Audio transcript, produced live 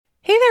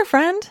Hey there,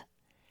 friend.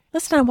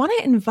 Listen, I want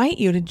to invite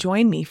you to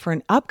join me for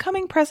an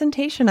upcoming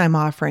presentation I'm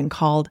offering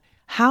called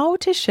How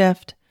to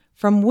Shift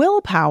from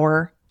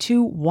Willpower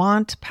to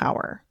Want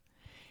Power.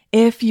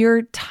 If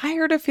you're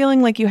tired of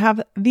feeling like you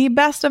have the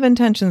best of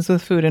intentions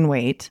with food and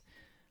weight,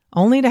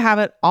 only to have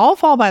it all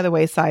fall by the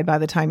wayside by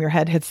the time your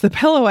head hits the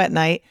pillow at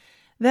night,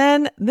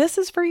 then this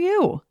is for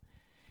you.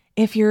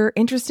 If you're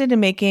interested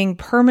in making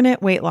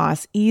permanent weight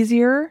loss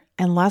easier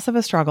and less of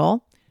a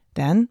struggle,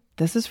 then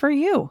this is for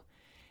you.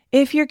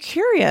 If you're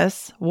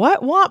curious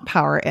what want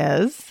power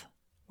is,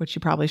 which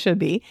you probably should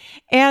be,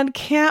 and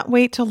can't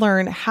wait to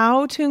learn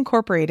how to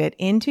incorporate it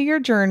into your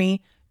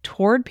journey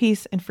toward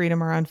peace and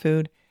freedom around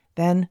food,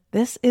 then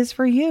this is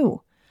for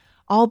you.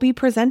 I'll be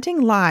presenting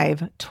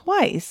live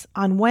twice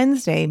on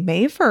Wednesday,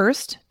 May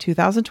 1st,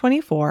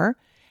 2024,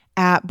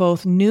 at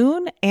both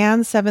noon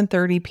and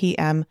 7:30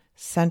 p.m.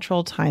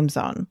 Central Time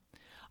Zone.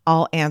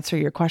 I'll answer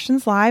your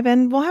questions live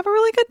and we'll have a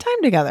really good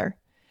time together.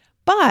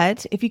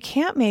 But if you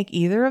can't make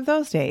either of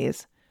those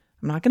days,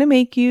 I'm not going to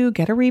make you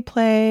get a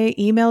replay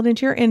emailed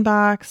into your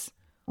inbox,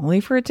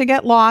 only for it to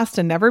get lost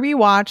and never be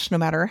watched, no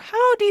matter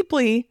how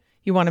deeply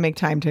you want to make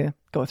time to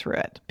go through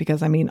it.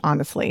 Because,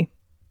 honestly,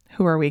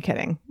 who are we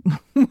kidding?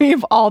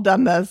 We've all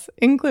done this,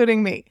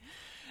 including me.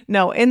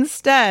 No,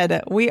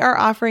 instead, we are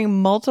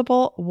offering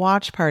multiple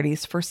watch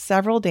parties for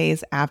several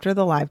days after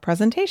the live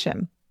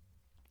presentation.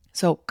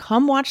 So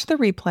come watch the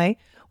replay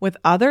with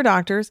other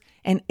doctors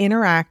and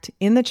interact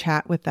in the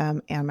chat with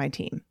them and my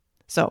team.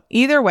 So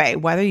either way,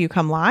 whether you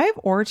come live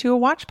or to a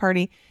watch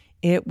party,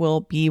 it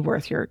will be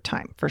worth your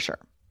time for sure.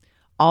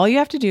 All you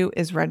have to do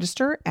is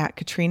register at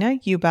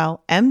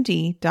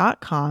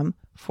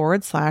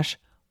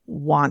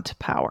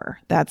katrinaubelmd.com/wantpower.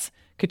 That's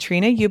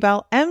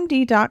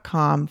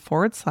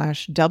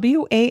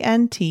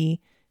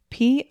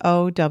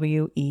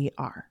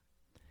katrinaubelmd.com/WANTPOWER.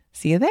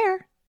 See you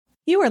there.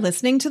 You are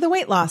listening to the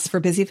Weight Loss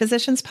for Busy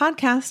Physicians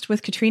podcast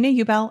with Katrina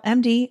Ubel,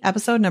 MD,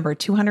 episode number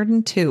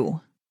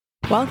 202.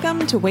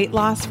 Welcome to Weight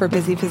Loss for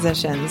Busy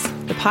Physicians,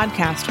 the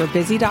podcast where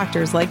busy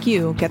doctors like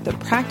you get the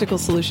practical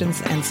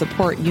solutions and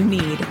support you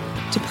need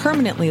to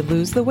permanently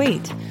lose the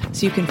weight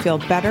so you can feel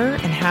better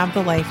and have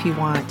the life you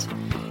want.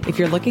 If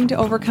you're looking to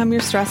overcome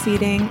your stress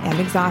eating and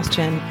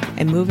exhaustion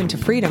and move into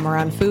freedom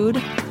around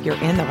food,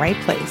 you're in the right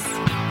place.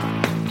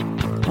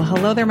 Well,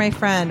 hello there, my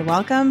friend.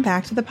 Welcome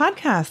back to the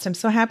podcast. I'm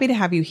so happy to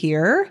have you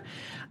here.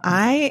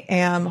 I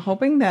am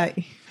hoping that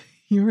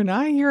you are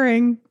not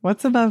hearing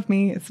what's above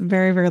me. It's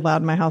very, very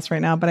loud in my house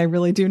right now, but I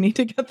really do need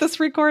to get this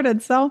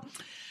recorded. So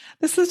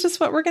this is just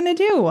what we're going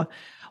to do.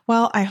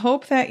 Well, I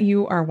hope that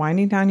you are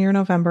winding down your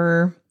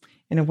November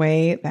in a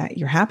way that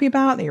you're happy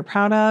about, that you're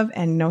proud of.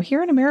 And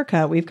here in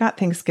America, we've got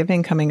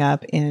Thanksgiving coming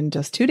up in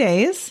just 2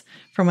 days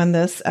from when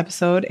this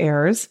episode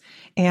airs.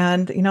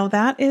 And,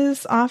 that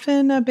is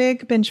often a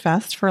big binge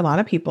fest for a lot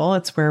of people.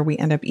 It's where we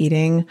end up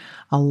eating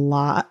a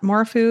lot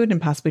more food and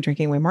possibly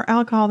drinking way more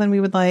alcohol than we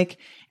would like.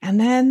 And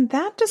then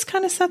that just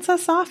kind of sets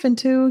us off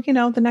into,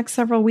 the next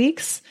several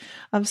weeks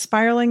of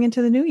spiraling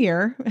into the new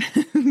year,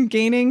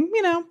 gaining,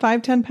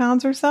 5-10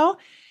 pounds or so.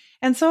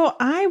 And so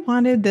I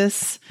wanted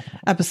this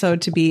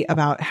episode to be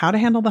about how to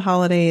handle the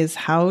holidays,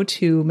 how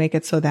to make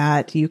it so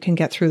that you can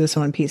get through this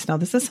in one piece. Now,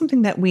 this is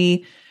something that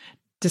we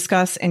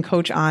discuss and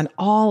coach on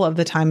all of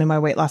the time in my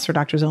Weight Loss for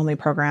Doctors Only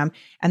program.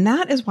 And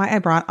that is why I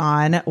brought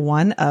on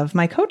one of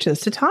my coaches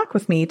to talk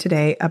with me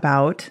today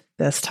about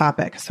this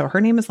topic. So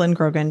her name is Lynn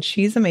Grogan.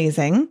 She's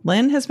amazing.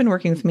 Lynn has been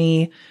working with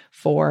me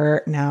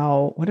for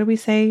now, what did we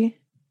say?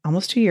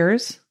 Almost 2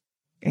 years.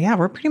 Yeah,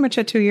 we're pretty much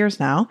at 2 years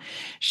now.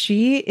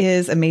 She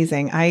is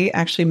amazing. I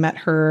actually met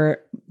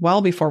her well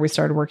before we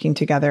started working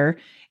together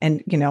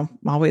and,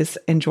 always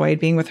enjoyed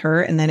being with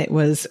her. And then it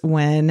was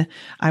when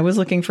I was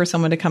looking for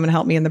someone to come and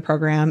help me in the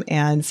program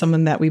and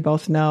someone that we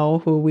both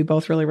know, who we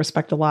both really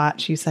respect a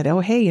lot. She said, oh,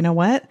 hey, you know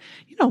what?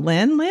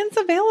 Lynn's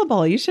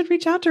available. You should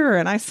reach out to her.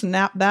 And I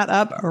snapped that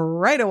up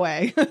right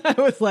away. I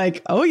was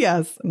like, oh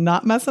yes,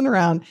 not messing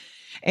around.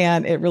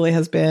 And it really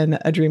has been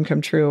a dream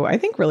come true, I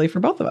think, really for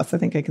both of us. I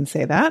think I can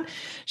say that.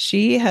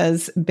 She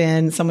has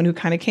been someone who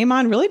kind of came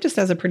on really just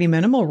as a pretty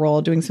minimal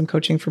role, doing some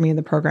coaching for me in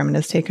the program, and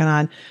has taken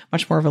on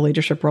much more of a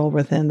leadership role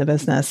within the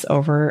business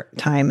over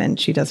time. And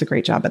she does a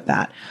great job at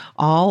that.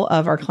 All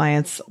of our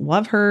clients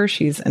love her.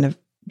 She's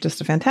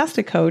just a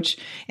fantastic coach.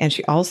 And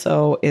she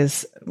also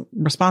is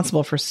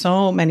responsible for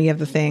so many of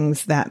the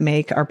things that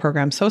make our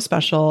program so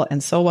special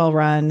and so well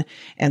run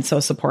and so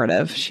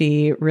supportive.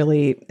 She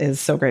really is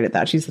so great at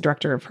that. She's the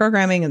director of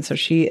programming. And so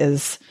she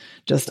is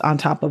just on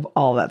top of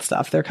all that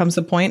stuff. There comes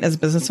a point as a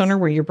business owner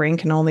where your brain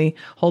can only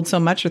hold so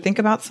much or think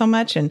about so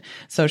much. And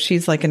so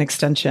she's like an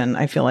extension,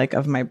 I feel like,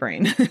 of my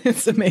brain.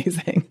 It's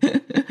amazing.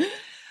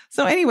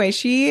 So anyway,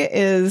 she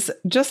is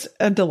just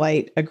a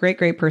delight, a great,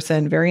 great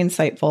person, very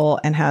insightful,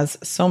 and has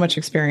so much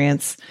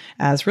experience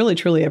as really,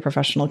 truly a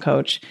professional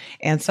coach.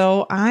 And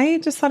so I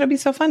just thought it'd be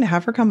so fun to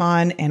have her come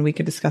on and we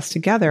could discuss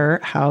together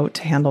how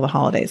to handle the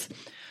holidays.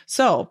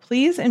 So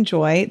please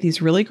enjoy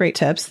these really great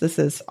tips. This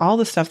is all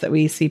the stuff that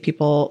we see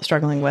people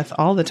struggling with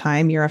all the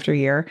time, year after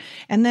year.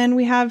 And then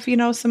we have,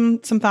 some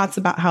thoughts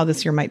about how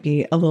this year might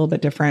be a little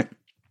bit different,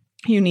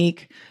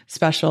 unique,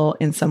 special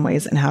in some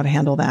ways, and how to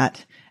handle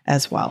that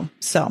as well.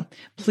 So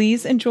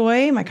please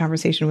enjoy my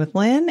conversation with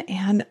Lynn.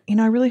 And,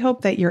 I really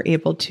hope that you're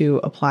able to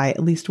apply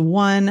at least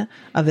one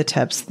of the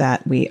tips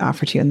that we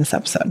offer to you in this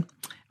episode.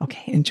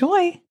 Okay,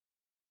 enjoy.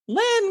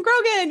 Lynn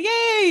Grogan,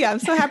 yay! I'm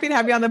so happy to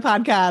have you on the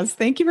podcast.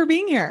 Thank you for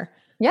being here.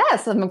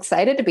 Yes, I'm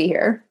excited to be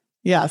here.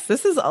 Yes,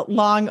 this is a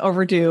long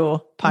overdue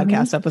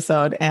podcast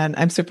episode, and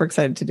I'm super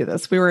excited to do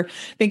this. We were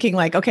thinking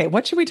okay,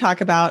 what should we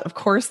talk about? Of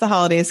course, the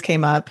holidays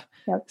came up.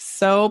 Yep.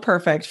 So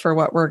perfect for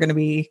what we're going to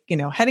be,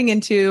 heading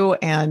into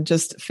and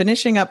just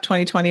finishing up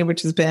 2020,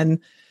 which has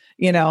been,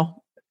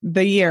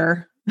 the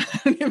year.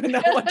 I don't even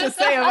know what to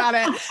say about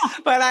it,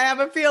 but I have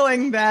a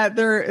feeling that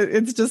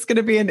it's just going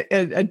to be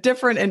a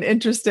different and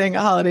interesting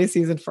holiday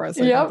season for us.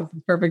 Yep. This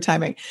is perfect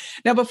timing.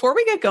 Now, before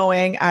we get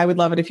going, I would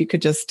love it if you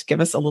could just give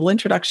us a little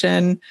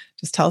introduction.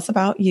 Just tell us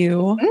about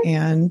you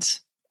and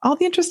all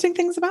the interesting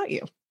things about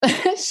you.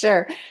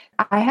 Sure.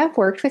 I have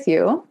worked with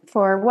you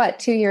for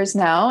 2 years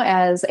now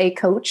as a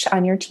coach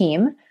on your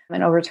team.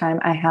 And over time,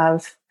 I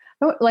have,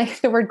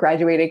 the word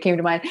graduated came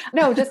to mind.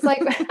 No, just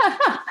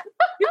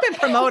You've been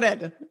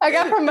promoted. I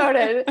got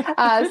promoted.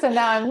 So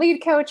now I'm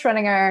lead coach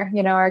running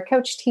our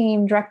coach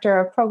team, director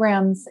of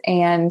programs.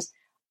 And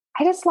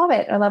I just love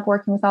it. I love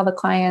working with all the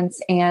clients.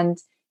 And,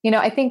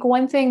 I think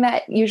one thing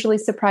that usually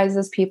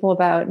surprises people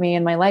about me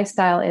and my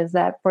lifestyle is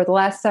that for the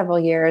last several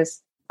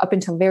years, up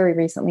until very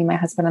recently, my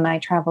husband and I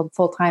traveled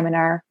full time in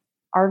our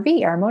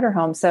RV, our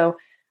motorhome. So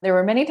there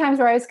were many times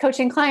where I was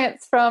coaching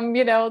clients from,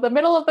 the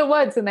middle of the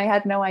woods and they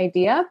had no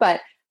idea,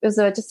 but it was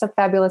just a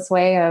fabulous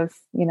way of,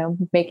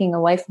 making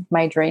a life of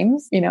my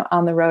dreams,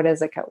 on the road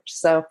as a coach.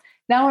 So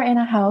now we're in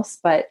a house,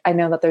 but I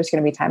know that there's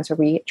going to be times where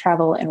we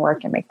travel and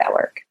work and make that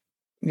work.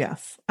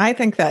 Yes. I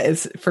think that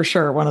is for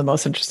sure one of the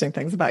most interesting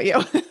things about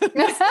you.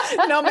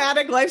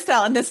 Nomadic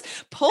lifestyle and this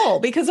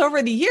pull, because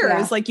over the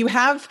years, you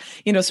have,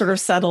 sort of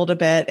settled a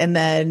bit and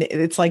then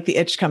it's like the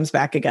itch comes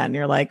back again.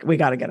 You're like, we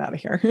got to get out of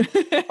here.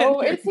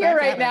 It's here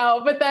right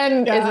now, but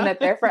then isn't it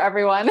there for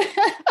everyone?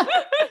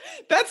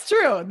 That's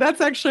true.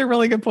 That's actually a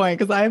really good point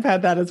because I've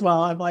had that as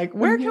well. I'm like,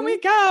 where can we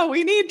go?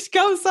 We need to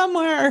go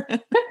somewhere.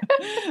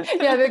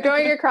 The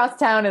going across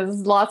town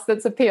has lost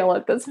its appeal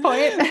at this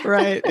point.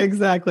 Right.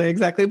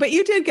 Exactly. But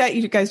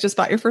you guys just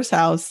bought your first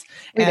house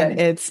and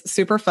it's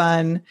super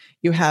fun.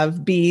 You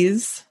have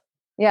bees.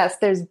 Yes,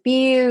 there's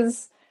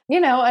bees,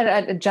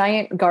 a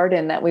giant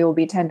garden that we will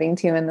be tending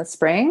to in the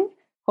spring.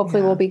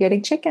 Hopefully we'll be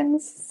getting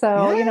chickens.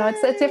 So,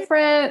 it's a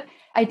different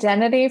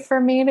identity for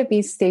me to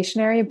be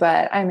stationary,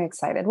 but I'm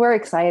excited. We're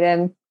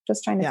excited.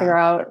 Just trying to figure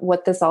out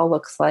what this all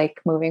looks like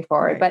moving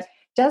forward, but it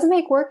does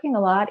make working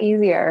a lot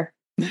easier.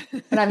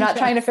 And I'm not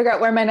trying to figure out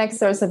where my next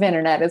source of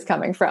internet is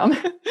coming from.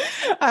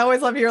 I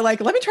always love you're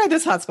like, let me try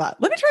this hotspot.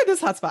 Let me try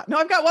this hotspot. No,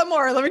 I've got one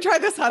more. Let me try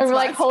this hotspot.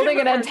 I'm holding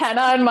an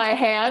antenna in my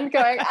hand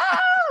going,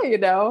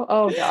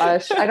 oh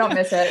gosh, I don't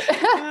miss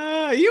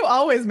it. You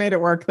always made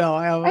it work though.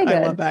 I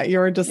love that. You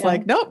were just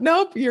like,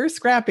 nope. You're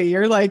scrappy.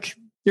 You're like,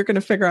 you're going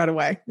to figure out a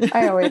way.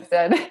 I always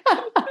did.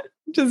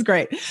 Which is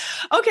great.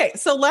 Okay.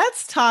 So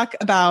let's talk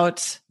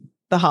about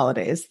the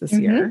holidays this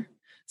year.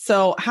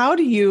 So how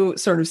do you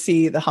sort of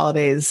see the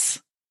holidays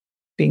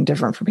being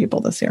different for people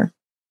this year?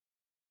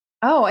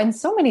 Oh, in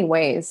so many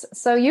ways.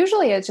 So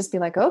usually it's just be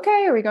like,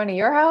 okay, are we going to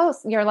your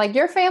house? You're like,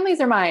 your families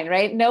are mine,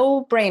 right?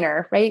 No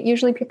brainer, right?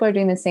 Usually people are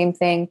doing the same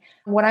thing.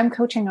 What I'm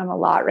coaching on a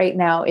lot right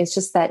now is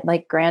just that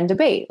grand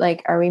debate.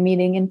 Are we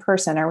meeting in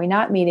person? Are we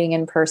not meeting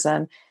in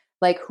person?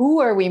 Who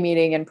are we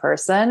meeting in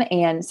person?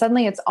 And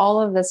suddenly it's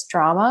all of this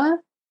drama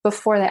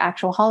before the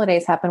actual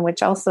holidays happen,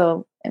 which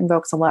also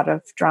invokes a lot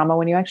of drama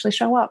when you actually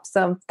show up.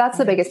 So that's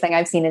the biggest thing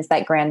I've seen is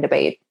that grand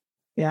debate.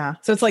 Yeah.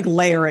 So it's like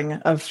layering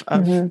of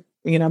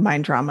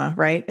mind drama,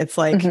 right? It's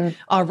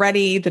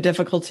already the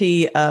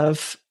difficulty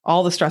of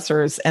all the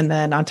stressors. And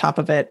then on top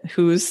of it,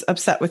 who's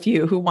upset with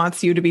you, who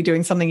wants you to be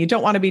doing something you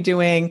don't want to be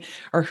doing,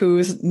 or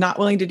who's not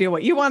willing to do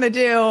what you want to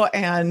do,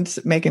 and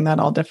making that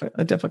all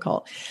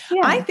difficult.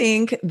 Yeah. I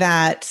think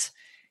that,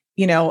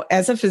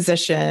 as a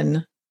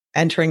physician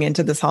entering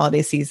into this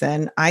holiday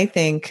season, I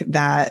think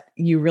that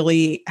you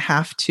really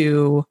have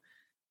to,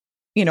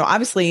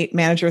 obviously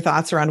manage your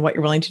thoughts around what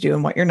you're willing to do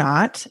and what you're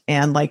not,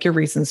 and your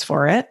reasons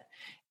for it.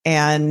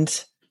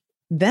 And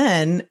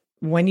then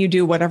when you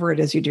do whatever it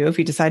is you do, if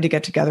you decide to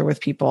get together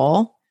with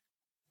people,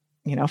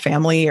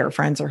 family or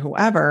friends or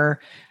whoever,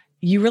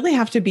 you really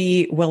have to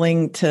be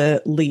willing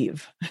to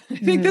leave. I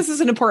think this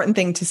is an important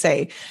thing to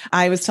say.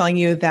 I was telling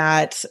you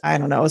that, I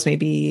don't know, it was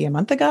maybe a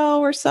month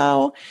ago or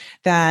so,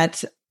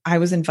 that I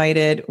was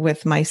invited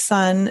with my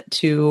son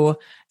to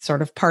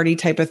sort of party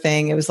type of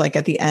thing. It was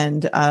at the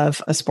end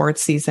of a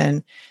sports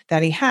season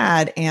that he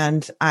had.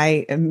 And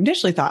I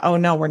initially thought, oh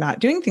no, we're not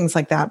doing things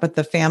like that. But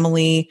the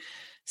family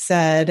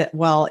said,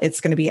 well,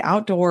 it's going to be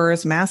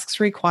outdoors, masks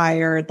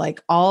required.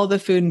 Like all the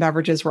food and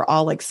beverages were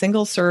all like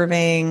single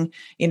serving,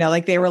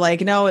 like they were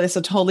like, no, this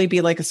will totally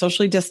be like a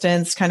socially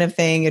distanced kind of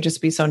thing. It'd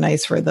just be so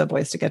nice for the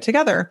boys to get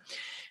together.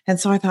 And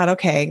so I thought,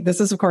 okay,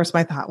 this is of course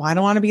my thought. Well, I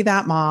don't want to be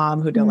that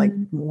mom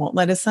who won't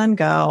let his son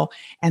go.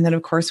 And then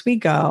of course we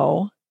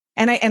go.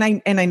 And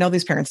I know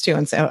these parents too.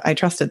 And so I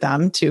trusted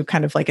them to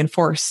kind of like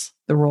enforce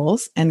the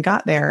rules and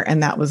got there.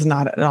 And that was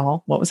not at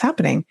all what was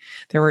happening.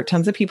 There were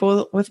tons of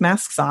people with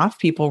masks off.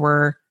 People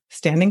were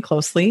standing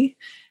closely.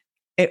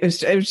 It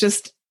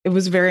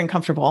was very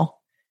uncomfortable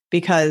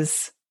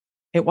because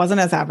it wasn't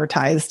as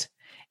advertised.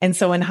 And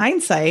so in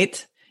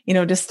hindsight,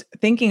 just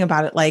thinking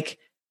about it, like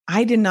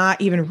I did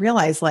not even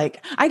realize,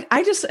 like,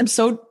 I just am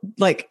so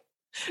like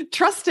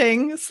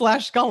trusting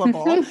 /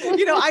 gullible.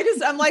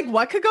 I'm like,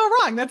 what could go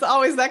wrong?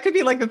 That could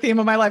be like the theme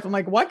of my life. I'm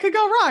like, what could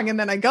go wrong? And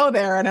then I go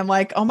there and I'm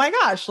like, oh my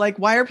gosh, like,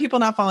 why are people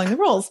not following the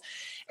rules?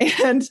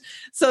 And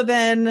so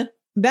then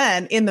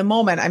in the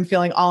moment, I'm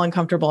feeling all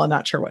uncomfortable and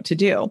not sure what to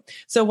do.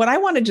 So what I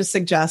want to just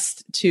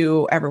suggest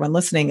to everyone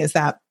listening is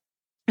that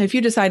if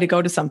you decide to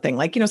go to something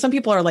like, some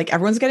people are like,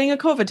 everyone's getting a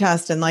COVID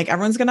test and like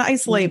everyone's going to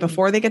isolate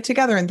before they get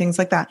together and things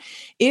like that.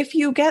 If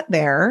you get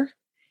there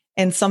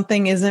and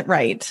something isn't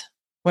right,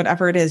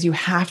 whatever it is, you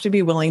have to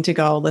be willing to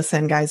go,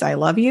 listen, guys, I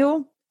love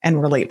you and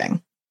we're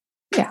leaving.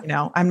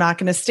 Yeah. I'm not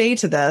going to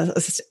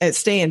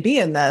stay and be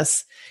in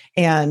this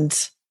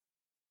and,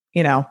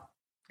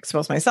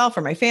 expose myself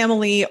or my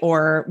family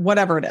or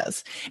whatever it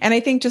is. And I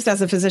think just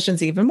as a physician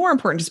is even more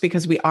important just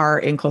because we are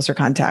in closer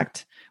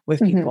contact with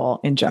people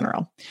in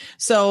general.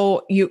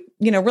 So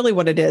really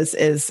what it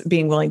is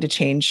being willing to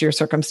change your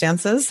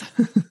circumstances.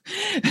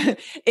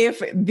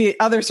 If the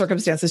other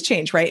circumstances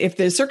change, right? If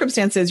the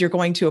circumstances you're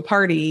going to a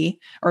party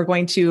or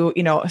going to,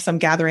 some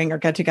gathering or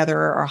get together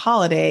or a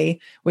holiday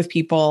with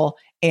people,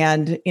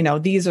 and,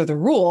 these are the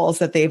rules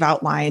that they've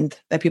outlined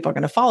that people are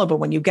going to follow. But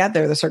when you get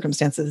there, the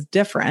circumstance is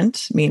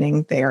different,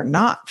 meaning they are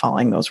not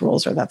following those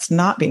rules or that's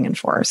not being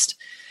enforced,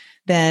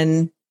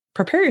 then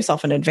prepare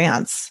yourself in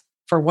advance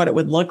for what it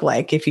would look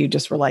like if you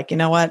just were like, you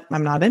know what,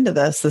 I'm not into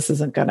this. This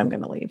isn't good. I'm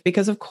going to leave.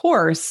 Because of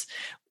course,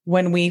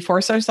 when we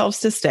force ourselves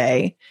to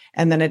stay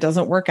and then it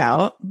doesn't work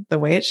out the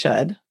way it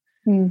should,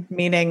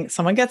 meaning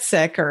someone gets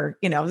sick or,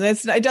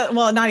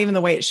 not even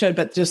the way it should,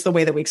 but just the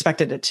way that we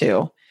expected it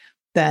to,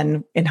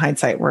 then in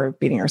hindsight, we're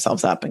beating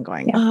ourselves up and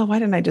going, oh, why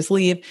didn't I just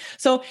leave?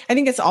 So I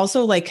think it's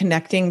also like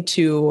connecting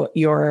to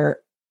your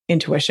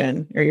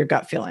intuition or your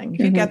gut feeling.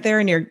 If you get there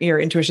and your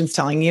intuition's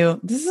telling you,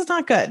 this is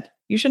not good,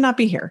 you should not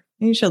be here.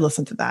 And you should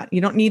listen to that.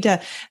 You don't need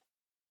to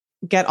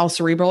get all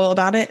cerebral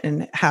about it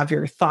and have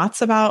your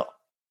thoughts about,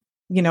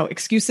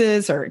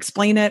 excuses or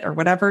explain it or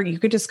whatever. You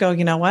could just go,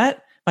 you know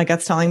what? My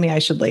gut's telling me I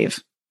should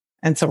leave.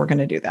 And so we're going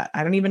to do that.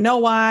 I don't even know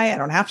why. I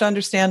don't have to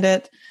understand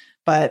it,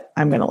 but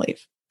I'm going to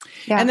leave.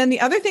 Yeah. And then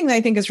the other thing that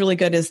I think is really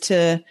good is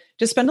to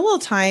just spend a little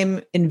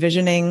time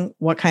envisioning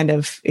what kind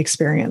of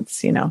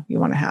experience, you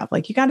want to have.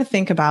 Like, you got to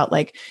think about,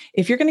 like,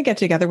 if you're going to get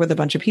together with a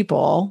bunch of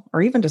people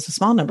or even just a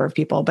small number of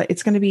people, but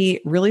it's going to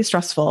be really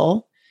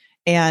stressful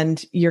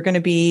and you're going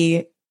to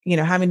be,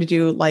 having to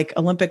do like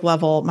Olympic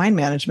level mind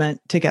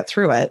management to get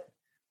through it.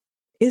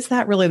 Is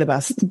that really the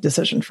best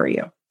decision for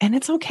you? And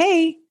it's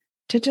okay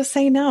to just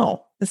say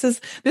no. This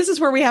is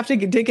where we have to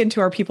dig into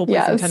our people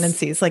pleasing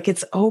tendencies. Like,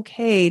 it's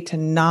okay to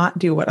not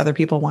do what other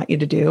people want you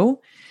to do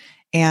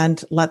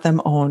and let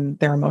them own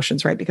their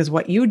emotions, right? Because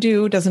what you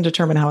do doesn't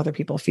determine how other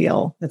people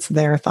feel. It's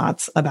their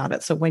thoughts about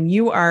it. So when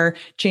you are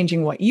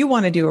changing what you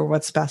want to do or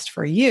what's best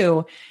for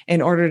you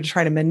in order to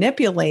try to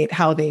manipulate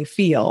how they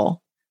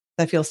feel,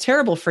 that feels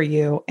terrible for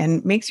you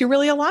and makes you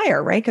really a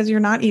liar, right? Because you're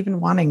not even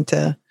wanting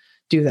to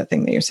do that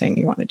thing that you're saying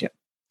you want to do.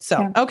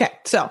 So, okay.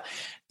 So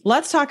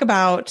let's talk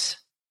about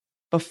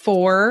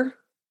before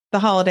the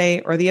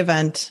holiday or the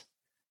event,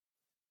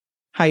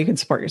 how you can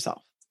support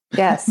yourself.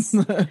 Yes.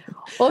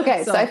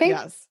 Okay. So I think,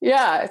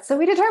 so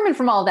we determined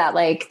from all that,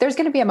 like, there's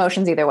going to be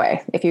emotions either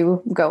way. If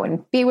you go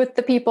and be with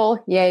the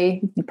people,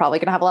 yay, you're probably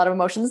going to have a lot of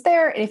emotions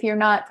there. And if you're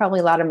not,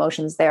 probably a lot of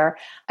emotions there.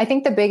 I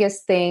think the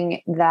biggest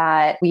thing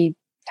that we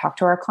talk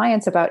to our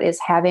clients about is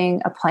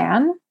having a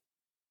plan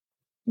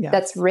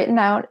that's written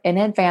out in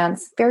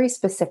advance, very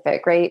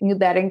specific, right?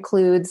 That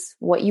includes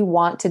what you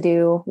want to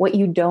do, what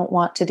you don't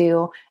want to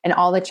do, and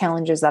all the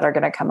challenges that are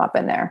going to come up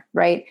in there,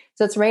 right?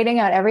 So it's writing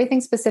out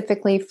everything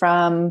specifically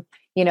from,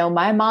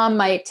 my mom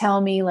might tell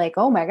me like,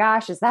 oh my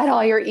gosh, is that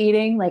all you're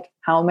eating? Like,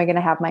 how am I going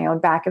to have my own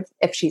back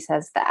if she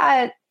says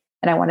that?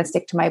 And I want to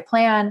stick to my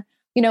plan.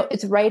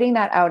 It's writing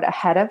that out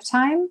ahead of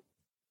time.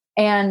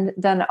 And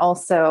then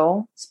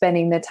also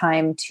spending the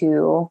time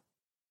to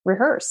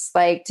rehearse,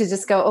 like to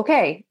just go,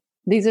 okay,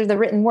 these are the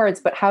written words,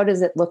 but how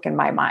does it look in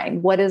my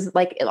mind? What is,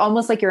 like,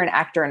 almost like you're an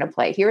actor in a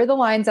play. Here are the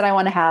lines that I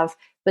want to have,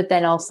 but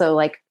then also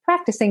like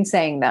practicing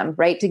saying them,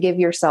 right? To give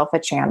yourself a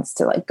chance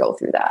to like go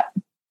through that.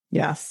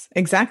 Yes,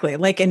 exactly.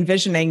 Like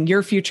envisioning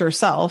your future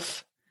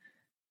self,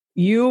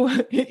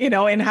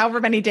 in however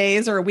many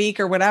days or a week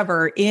or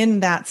whatever,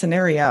 in that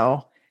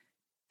scenario,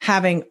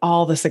 having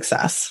all the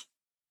success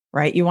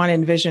right? You want to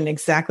envision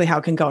exactly how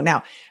it can go.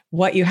 Now,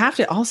 what you have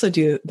to also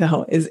do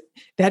though, is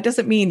that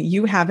doesn't mean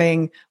you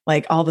having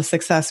like all the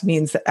success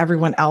means that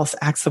everyone else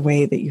acts the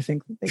way that you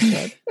think they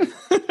should.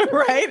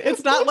 Right?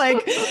 It's not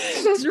like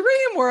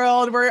dream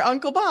world where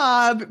Uncle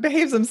Bob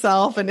behaves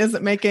himself and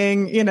isn't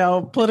making,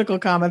 political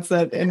comments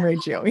that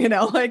enrage you,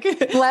 like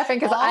laughing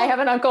because I have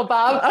an Uncle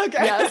Bob.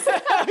 Okay. Yes.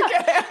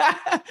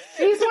 Okay.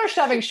 He's more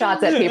shoving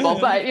shots at people,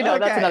 but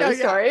that's another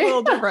story. A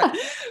little different.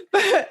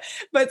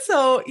 But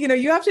so,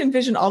 you have to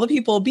envision all the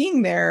people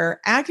being there,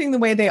 acting the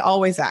way they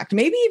always act,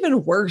 maybe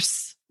even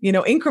worse,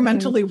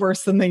 incrementally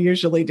worse than they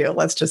usually do,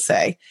 let's just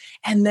say.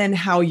 And then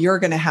how you're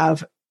going to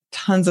have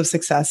tons of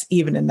success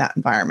even in that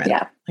environment.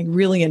 Yeah. Like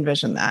really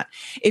envision that.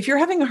 If you're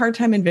having a hard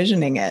time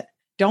envisioning it,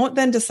 don't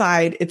then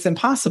decide it's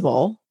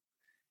impossible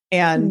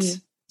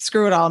and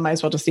screw it all. I might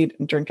as well just eat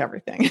and drink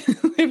everything.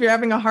 If you're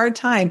having a hard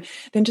time,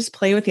 then just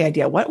play with the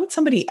idea. What would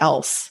somebody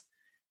else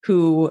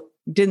who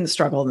didn't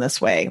struggle in this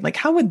way, like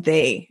how would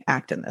they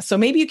act in this? So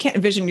maybe you can't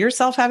envision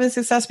yourself having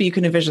success, but you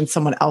can envision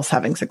someone else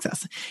having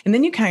success. And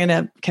then you kind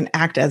of can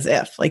act as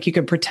if, like you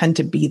can pretend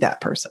to be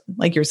that person.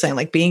 Like you're saying,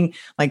 like being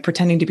like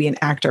pretending to be an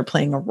actor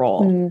playing a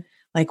role.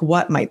 Like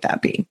what might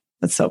that be?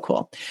 That's so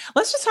cool.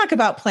 Let's just talk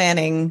about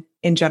planning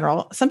in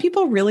general. Some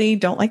people really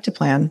don't like to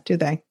plan, do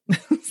they?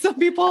 Some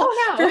people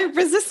are very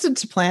resistant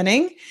to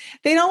planning.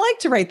 They don't like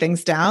to write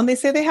things down. They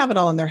say they have it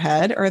all in their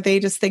head, or they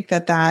just think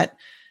that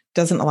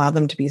doesn't allow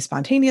them to be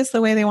spontaneous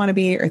the way they want to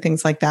be or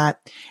things like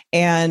that.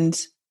 And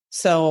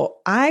so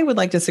I would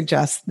like to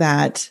suggest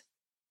that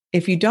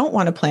if you don't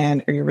want to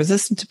plan or you're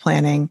resistant to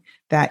planning,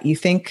 that you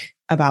think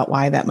about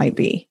why that might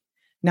be.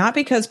 Not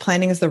because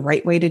planning is the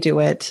right way to do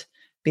it,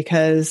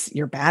 because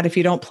you're bad if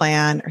you don't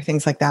plan or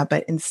things like that,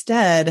 but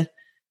instead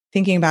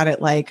thinking about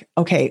it like,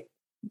 okay,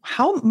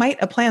 how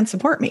might a plan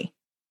support me?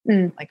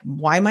 Like,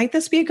 why might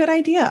this be a good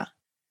idea?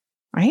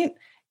 Right?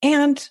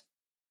 And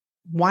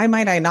why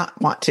might I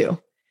not want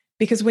to?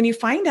 Because when you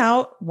find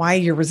out why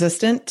you're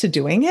resistant to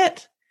doing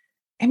it,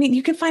 I mean,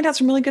 you can find out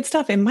some really good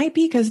stuff. It might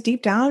be because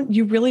deep down,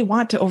 you really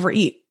want to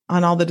overeat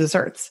on all the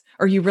desserts,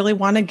 or you really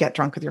want to get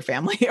drunk with your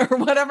family or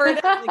whatever it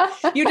is.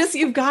 Like,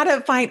 you've got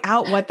to find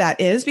out what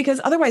that is, because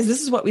otherwise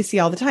this is what we see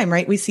all the time,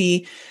 right? We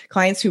see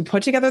clients who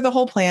put together the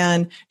whole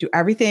plan, do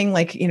everything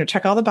like,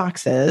 check all the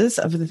boxes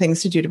of the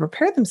things to do to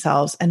prepare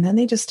themselves. And then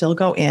they just still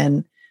go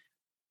in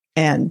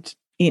and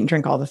eat and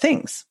drink all the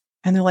things.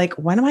 And they're like,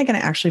 when am I going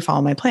to actually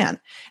follow my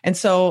plan? And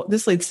so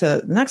this leads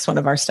to the next one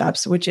of our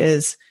steps, which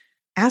is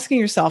asking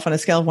yourself on a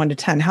scale of 1 to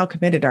 10, how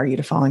committed are you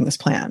to following this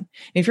plan?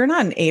 If you're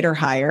not an 8 or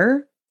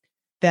higher,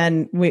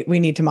 then we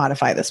need to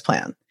modify this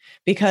plan,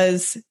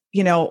 because,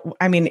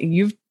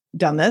 you've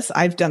done this.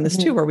 I've done this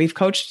too, where we've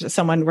coached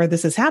someone where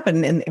this has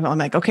happened. And I'm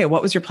like, okay,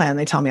 what was your plan?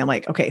 They tell me, I'm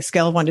like, okay,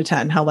 scale of 1 to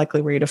 10, how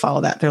likely were you to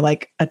follow that? They're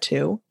like a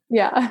 2.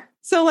 Yeah.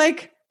 So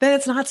then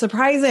it's not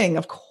surprising.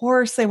 Of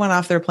course they went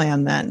off their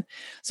plan then.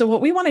 So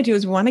what we want to do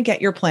is we want to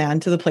get your plan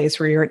to the place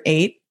where you're at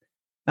 8,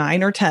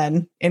 9, or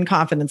 10 in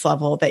confidence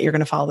level that you're going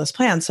to follow this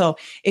plan. So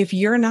if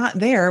you're not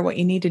there, what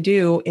you need to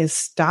do is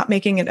stop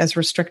making it as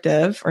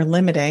restrictive or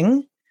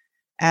limiting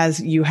as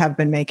you have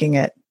been making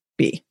it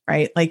be,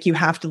 right? Like you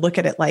have to look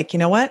at it like, you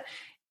know what?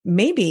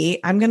 Maybe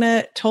I'm going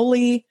to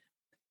totally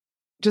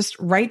just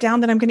write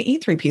down that I'm going to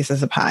eat 3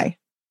 pieces of pie.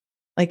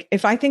 Like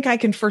if I think I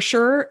can for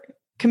sure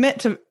commit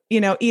to,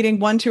 eating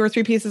 1, 2, or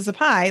 3 pieces of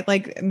pie,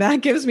 like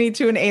that gives me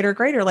to an 8 or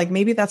greater. Like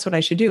maybe that's what I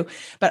should do.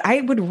 But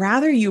I would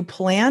rather you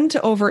plan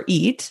to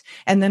overeat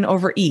and then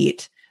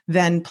overeat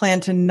than plan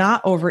to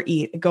not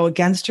overeat, go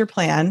against your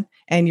plan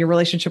and your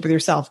relationship with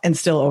yourself and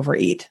still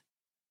overeat.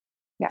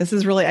 Yeah. This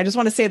is really, I just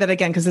want to say that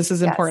again, because this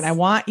is important.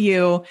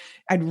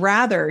 I'd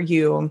rather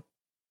you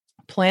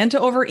plan to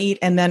overeat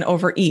and then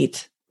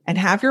overeat and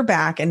have your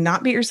back and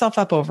not beat yourself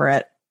up over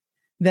it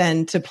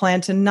than to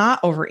plan to not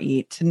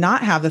overeat, to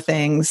not have the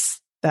things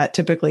that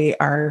typically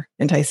are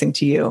enticing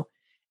to you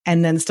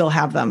and then still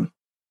have them,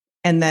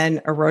 and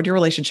then erode your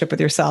relationship with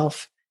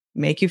yourself,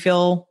 make you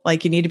feel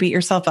like you need to beat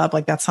yourself up,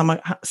 like that's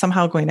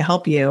somehow going to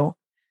help you.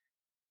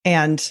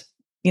 And,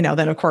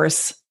 then of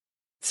course,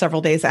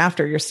 several days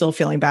after, you're still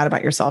feeling bad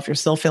about yourself. You're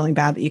still feeling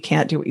bad that you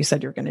can't do what you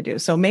said you're going to do.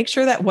 So make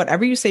sure that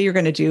whatever you say you're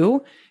going to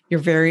do, you're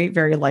very,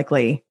 very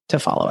likely to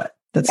follow it.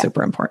 That's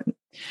super important.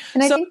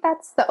 And I think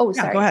that's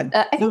sorry. Go ahead.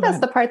 I think that's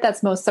the part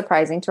that's most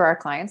surprising to our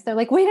clients. They're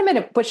like, wait a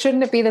minute, but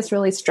shouldn't it be this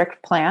really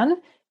strict plan?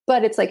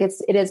 But it's like,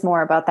 it is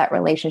more about that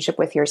relationship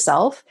with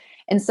yourself.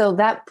 And so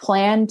that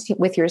plan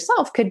with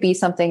yourself could be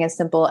something as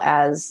simple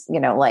as,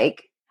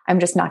 like, I'm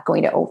just not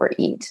going to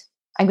overeat.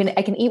 I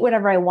can eat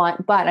whatever I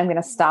want, but I'm going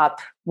to stop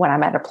when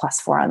I'm at a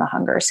 +4 on the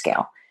hunger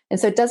scale. And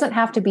so it doesn't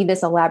have to be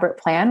this elaborate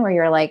plan where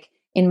you're like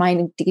in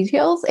minute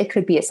details. It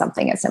could be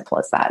something as simple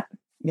as that.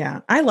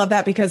 Yeah. I love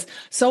that, because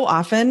so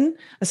often,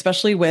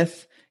 especially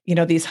with,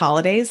 these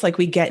holidays, like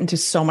we get into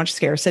so much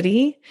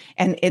scarcity,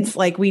 and it's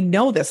like, we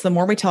know this, the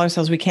more we tell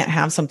ourselves we can't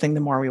have something, the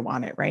more we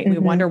want it, right? Mm-hmm. We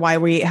wonder why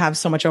we have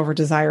so much over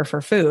desire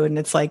for food. And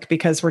it's like,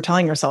 because we're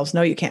telling ourselves,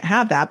 no, you can't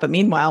have that. But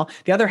meanwhile,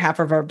 the other half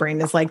of our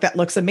brain is like, that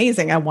looks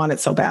amazing. I want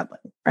it so badly.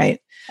 Right.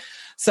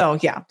 So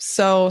yeah,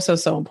 so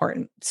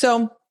important.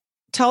 So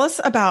tell us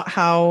about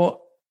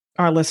how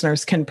our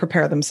listeners can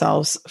prepare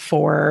themselves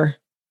for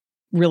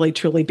really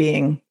truly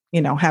being,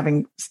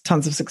 having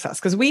tons of success.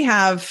 Because we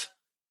have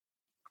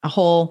a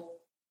whole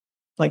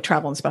like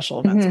travel and special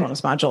events bonus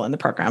module in the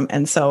program.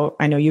 And so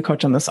I know you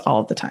coach on this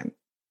all the time.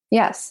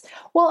 Yes.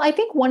 Well, I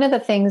think one of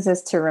the things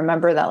is to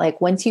remember that like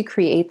once you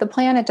create the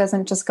plan, it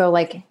doesn't just go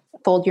like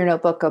fold your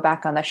notebook, go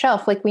back on the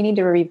shelf. Like we need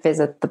to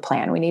revisit the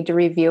plan. We need to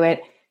review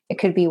it. It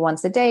could be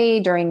once a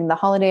day during the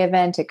holiday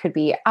event. It could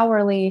be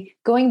hourly,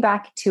 going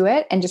back to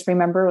it and just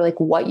remember like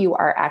what you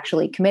are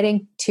actually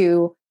committing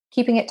to,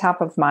 keeping it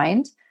top of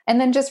mind,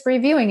 and then just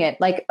reviewing it.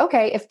 Like,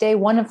 okay, if day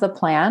one of the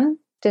plan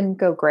didn't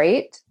go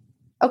great,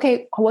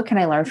 okay, what can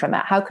I learn from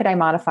that? How could I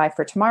modify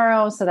for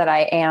tomorrow so that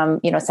I am,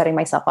 setting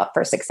myself up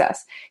for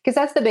success? Because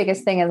that's the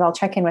biggest thing is I'll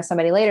check in with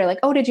somebody later, like,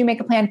 oh, did you make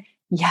a plan?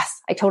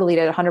 Yes, I totally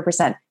did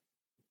 100%.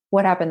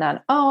 What happened then?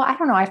 Oh, I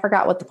don't know. I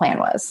forgot what the plan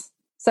was.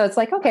 So it's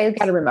like, okay, I've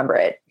got to remember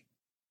it.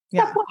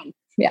 Yeah.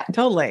 Yeah,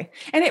 totally.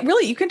 And it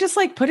really, you can just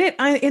like put it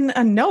in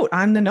a note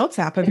on the notes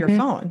app of your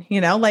phone,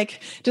 like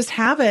just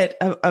have it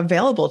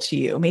available to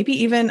you.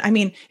 Maybe even,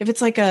 if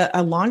it's like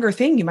a longer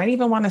thing, you might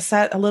even want to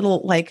set a little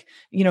like,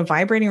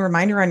 vibrating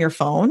reminder on your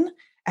phone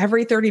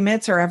every 30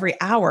 minutes or every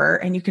hour.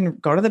 And you can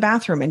go to the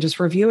bathroom and just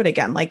review it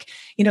again. Like,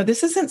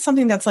 this isn't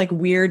something that's like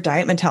weird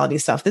diet mentality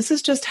stuff. This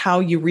is just how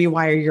you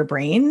rewire your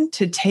brain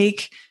to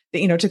take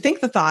to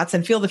think the thoughts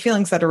and feel the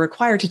feelings that are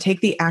required to take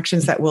the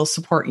actions that will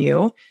support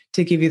you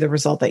to give you the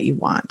result that you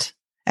want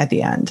at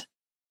the end.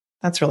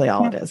 That's really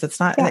all it is. It's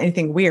not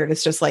anything weird.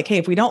 It's just like, hey,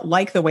 if we don't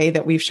like the way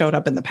that we've showed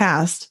up in the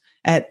past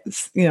at,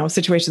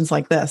 situations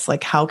like this,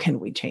 like how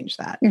can we change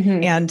that?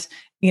 And,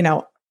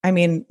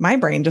 my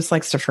brain just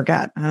likes to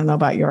forget. I don't know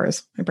about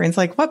yours. My brain's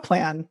like, what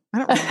plan? I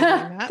don't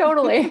remember that.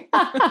 Totally.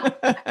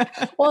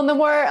 Well, and the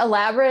more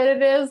elaborate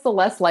it is, the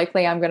less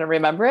likely I'm going to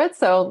remember it.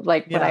 So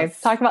like when I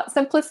talk about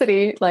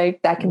simplicity,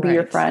 like that can be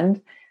your friend.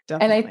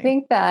 Definitely. And I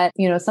think that,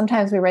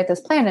 sometimes we write this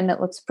plan and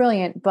it looks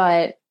brilliant,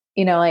 but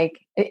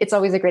like it's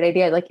always a great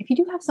idea. Like if you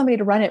do have somebody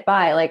to run it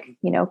by, like,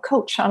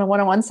 coach on a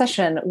one-on-one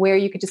session where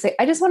you could just say,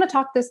 I just want to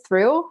talk this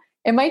through.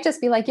 It might just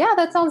be like, yeah,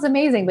 that sounds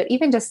amazing. But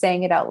even just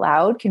saying it out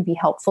loud can be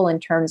helpful in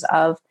terms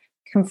of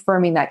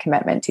confirming that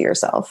commitment to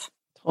yourself.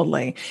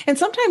 Totally. And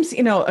sometimes,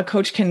 a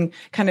coach can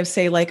kind of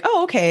say like,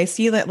 oh, okay, I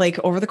see that like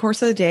over the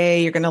course of the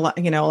day, you're going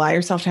to, allow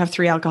yourself to have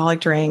 3 alcoholic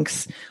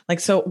drinks.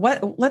 Like, so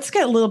let's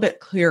get a little bit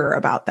clearer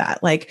about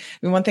that. Like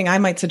one thing I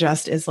might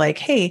suggest is like,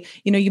 hey,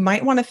 you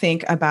might want to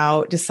think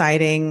about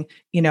deciding,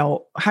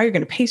 how you're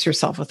going to pace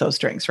yourself with those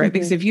drinks, right?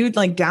 Because if you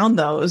like down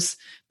those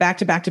back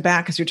to back to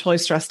back, because you're totally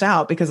stressed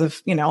out because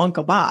of,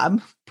 Uncle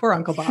Bob, poor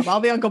Uncle Bob,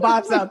 all the Uncle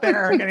Bobs out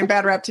there are getting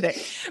bad rep today.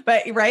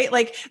 But right.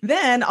 Like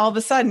then all of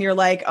a sudden you're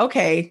like,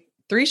 okay,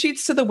 3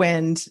 sheets to the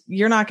wind,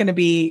 you're not going to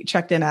be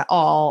checked in at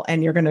all.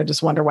 And you're going to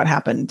just wonder what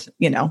happened,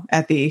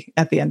 at the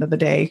end of the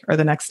day or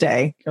the next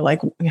day. You're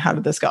like, how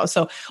did this go?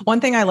 So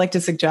one thing I like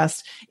to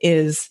suggest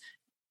is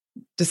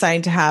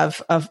deciding to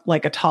have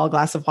a tall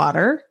glass of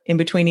water in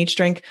between each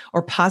drink,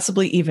 or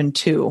possibly even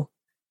 2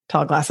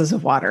 tall glasses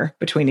of water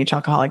between each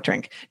alcoholic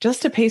drink,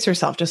 just to pace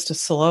yourself, just to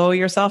slow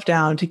yourself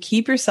down, to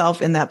keep yourself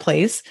in that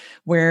place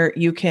where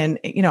you can,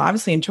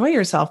 obviously enjoy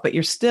yourself, but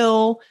you're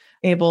still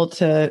able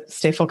to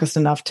stay focused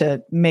enough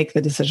to make the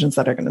decisions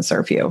that are going to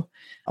serve you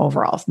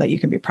overall so that you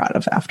can be proud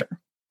of after.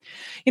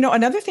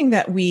 Another thing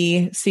that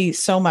we see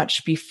so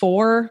much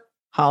before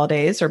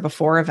holidays or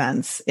before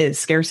events is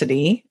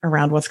scarcity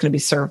around what's going to be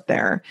served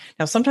there.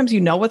 Now, sometimes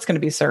what's going to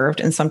be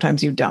served and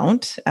sometimes you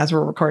don't. As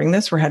we're recording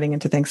this, we're heading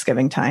into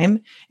Thanksgiving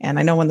time. And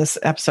I know when this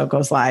episode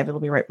goes live, it'll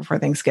be right before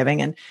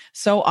Thanksgiving. And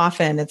so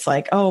often it's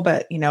like, oh,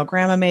 but,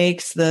 grandma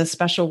makes the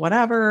special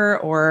whatever,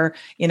 or,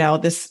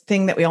 this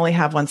thing that we only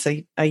have once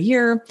a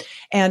year.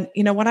 And,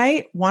 what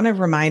I want to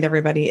remind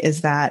everybody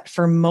is that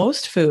for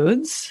most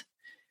foods,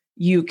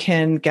 you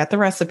can get the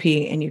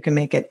recipe and you can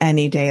make it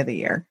any day of the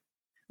year.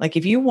 Like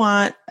if you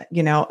want,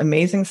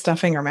 amazing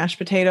stuffing or mashed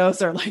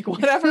potatoes or like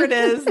whatever it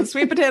is, the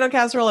sweet potato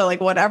casserole or like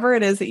whatever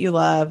it is that you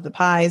love, the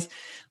pies,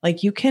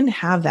 like you can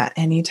have that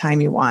anytime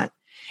you want.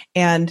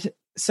 And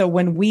so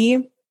when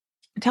we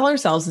tell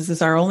ourselves this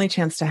is our only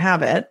chance to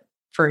have it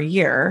for a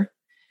year,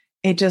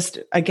 it just,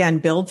 again,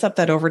 builds up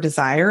that over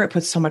desire. It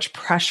puts so much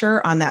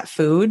pressure on that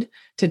food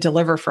to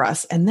deliver for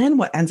us. And then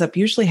what ends up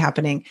usually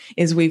happening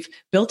is we've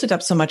built it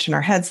up so much in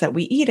our heads that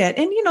we eat it.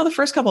 And, the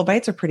first couple of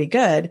bites are pretty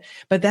good,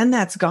 but then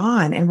that's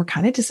gone. And we're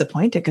kind of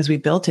disappointed because we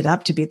built it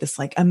up to be this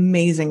like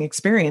amazing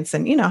experience.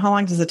 And, how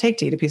long does it take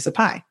to eat a piece of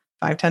pie?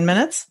 5-10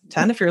 minutes,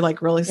 10 if you're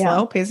like really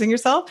slow pacing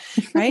yourself,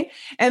 right?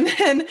 And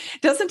then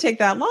it doesn't take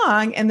that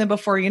long. And then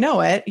before you know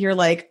it, you're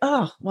like,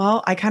 oh,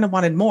 well, I kind of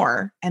wanted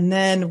more. And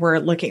then we're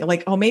looking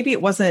like, oh, maybe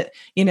it wasn't,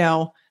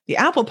 the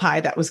apple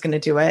pie that was going to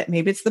do it.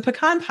 Maybe it's the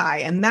pecan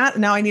pie. And that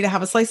now I need to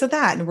have a slice of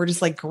that. And we're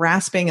just like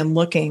grasping and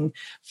looking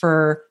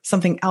for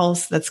something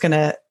else that's going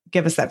to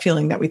give us that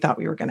feeling that we thought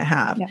we were going to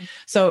have. Yeah.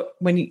 So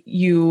when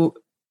you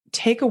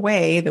take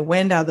away the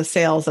wind out of the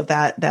sails of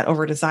that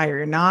over desire,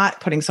 you're not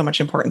putting so much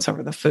importance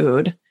onto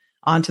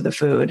the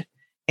food.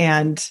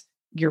 And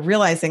you're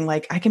realizing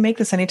like, I can make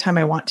this anytime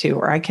I want to,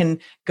 or I can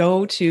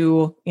go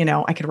to,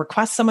 I can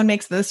request someone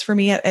makes this for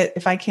me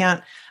if I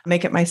can't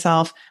make it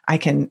myself. I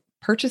can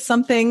purchase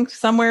something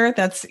somewhere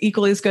that's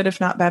equally as good, if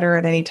not better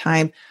at any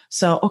time.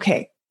 So,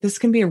 okay, this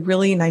can be a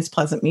really nice,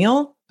 pleasant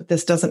meal, but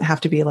this doesn't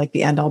have to be like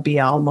the end all be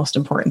all most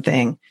important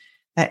thing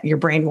that your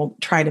brain will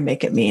try to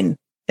make it mean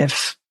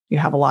if you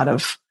have a lot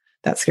of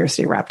that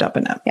scarcity wrapped up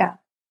in it. Yeah.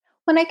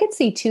 When I could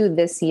see too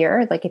this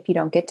year, like if you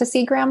don't get to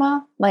see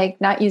grandma,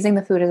 like not using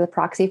the food as a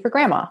proxy for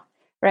grandma,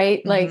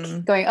 right?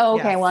 Like going, oh,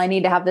 okay, well, I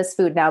need to have this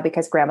food now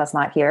because grandma's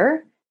not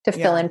here to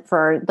fill in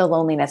for the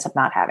loneliness of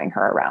not having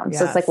her around.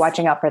 So it's like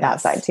watching out for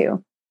that side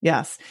too.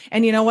 Yes.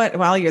 And you know what,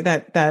 while you're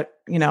that,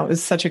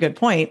 is such a good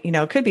point.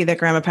 It could be that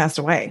grandma passed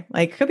away.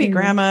 Like, could be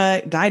grandma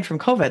died from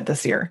COVID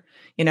this year,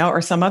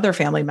 or some other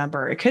family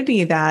member. It could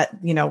be that,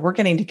 we're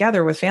getting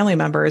together with family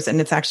members and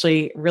it's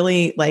actually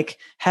really like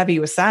heavy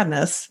with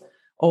sadness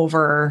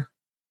over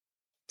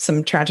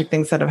some tragic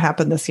things that have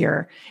happened this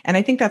year. And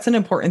I think that's an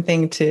important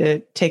thing to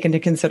take into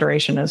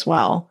consideration as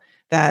well,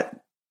 that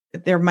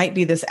there might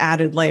be this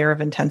added layer of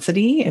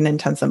intensity and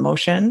intense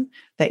emotion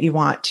that you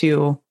want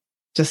to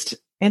just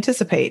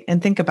anticipate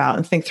and think about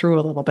and think through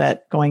a little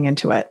bit going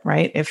into it,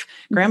 right? If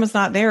grandma's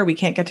not there, we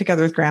can't get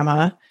together with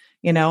grandma.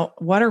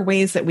 What are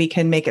ways that we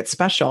can make it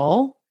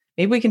special?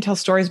 Maybe we can tell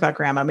stories about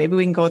grandma. Maybe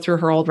we can go through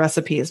her old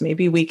recipes.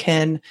 Maybe we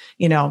can,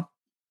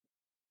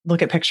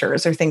 look at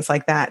pictures or things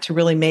like that to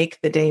really make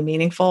the day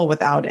meaningful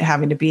without it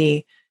having to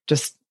be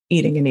just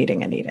eating and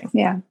eating and eating.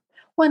 Yeah.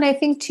 Well, and I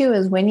think too,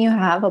 is when you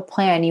have a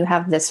plan, you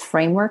have this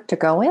framework to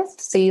go with.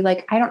 So you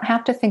I don't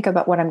have to think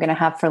about what I'm going to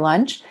have for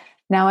lunch.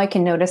 Now I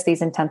can notice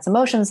these intense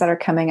emotions that are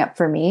coming up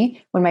for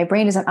me. When my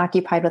brain isn't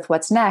occupied with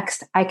what's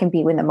next, I can be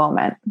in the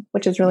moment,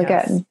 which is really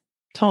good.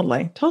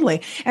 Totally.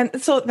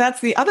 And so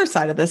that's the other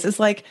side of this is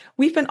like,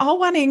 we've been all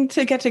wanting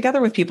to get together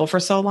with people for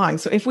so long.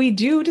 So if we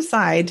do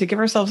decide to give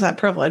ourselves that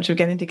privilege of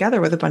getting together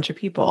with a bunch of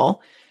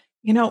people,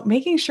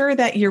 making sure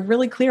that you're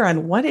really clear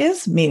on what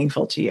is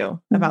meaningful to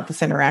you about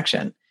this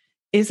interaction.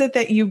 Is it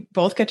that you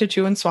both get to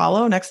chew and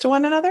swallow next to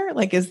one another?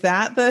 Like, is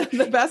that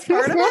the best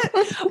part of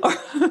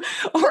it?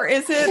 Or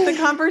is it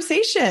the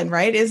conversation,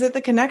 right? Is it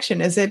the connection?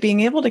 Is it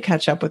being able to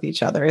catch up with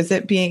each other? Is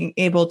it being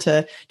able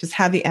to just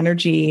have the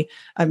energy,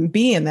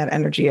 be in that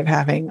energy of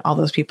having all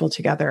those people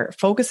together,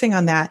 focusing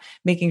on that,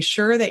 making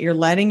sure that you're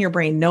letting your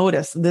brain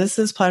notice this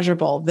is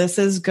pleasurable. This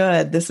is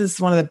good. This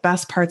is one of the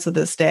best parts of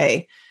this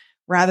day,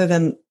 rather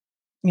than,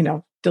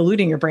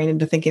 diluting your brain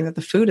into thinking that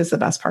the food is the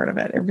best part of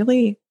it. It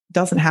really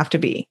doesn't have to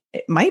be.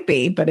 It might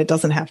be, but it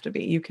doesn't have to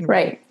be. You can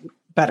get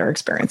better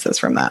experiences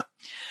from that.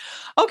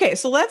 Okay.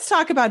 So let's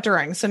talk about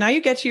during. So now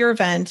you get to your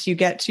event, you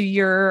get to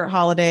your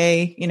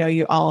holiday,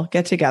 you all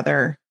get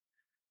together.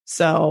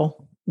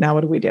 So now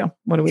what do we do?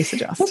 What do we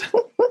suggest?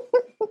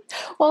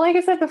 Well, like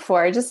I said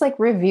before, just like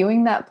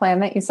reviewing that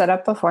plan that you set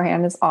up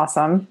beforehand is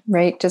awesome,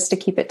 right? Just to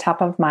keep it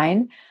top of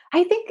mind.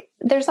 I think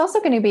there's also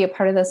going to be a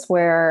part of this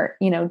where,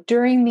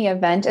 during the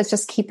event, it's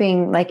just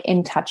keeping like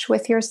in touch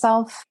with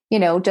yourself,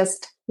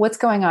 just what's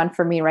going on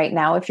for me right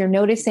now. If you're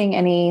noticing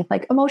any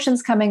like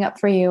emotions coming up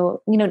for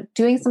you,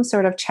 doing some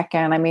sort of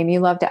check-in. I mean, you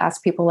love to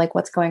ask people like,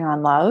 what's going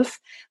on, love?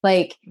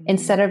 Like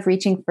instead of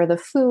reaching for the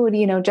food,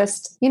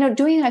 just,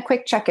 doing a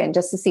quick check-in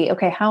just to see,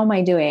 okay, how am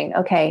I doing?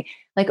 Okay.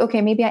 Like,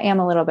 okay, maybe I am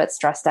a little bit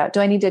stressed out.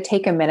 Do I need to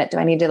take a minute? Do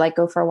I need to like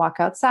go for a walk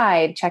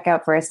outside, check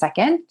out for a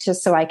second,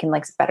 just so I can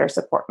like better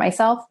support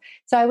myself?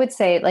 So I would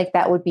say like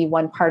that would be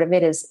one part of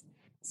it, is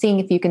seeing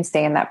if you can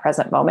stay in that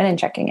present moment and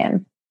checking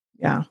in.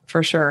 Yeah,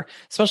 for sure.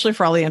 Especially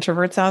for all the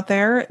introverts out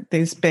there,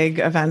 these big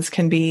events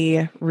can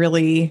be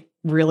really,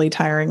 really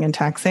tiring and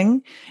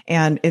taxing.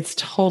 And it's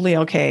totally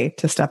okay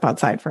to step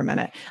outside for a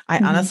minute. I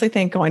honestly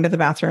think going to the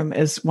bathroom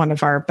is one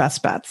of our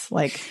best bets.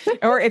 Like,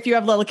 or if you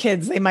have little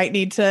kids, they might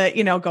need to,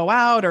 go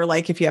out, or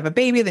like if you have a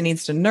baby that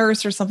needs to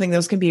nurse or something,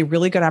 those can be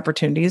really good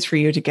opportunities for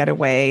you to get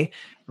away,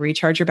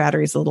 recharge your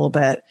batteries a little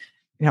bit,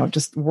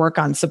 just work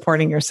on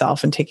supporting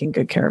yourself and taking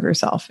good care of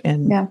yourself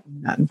in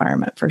that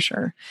environment for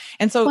sure.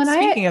 And so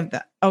speaking of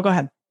that, go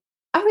ahead.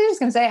 I was just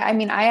going to say, I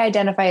mean, I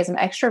identify as an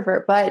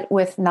extrovert, but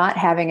with not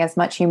having as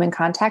much human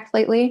contact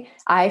lately,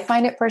 I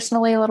find it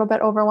personally a little bit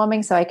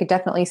overwhelming. So I could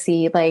definitely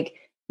see like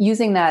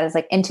using that as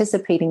like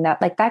anticipating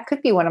that, like that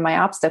could be one of my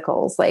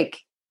obstacles. Like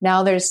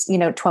now there's,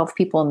 12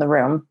 people in the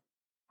room.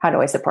 How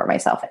do I support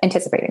myself?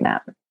 Anticipating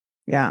that.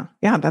 Yeah.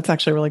 Yeah. That's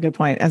actually a really good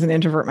point. As an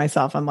introvert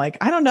myself, I'm like,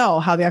 I don't know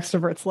how the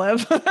extroverts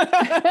live.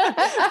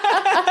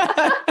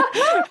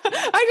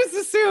 I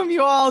just assume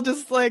you all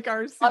just like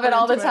are love it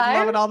all the time.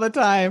 Love it all the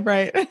time.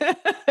 Right. It's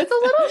a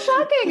little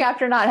shocking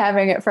after not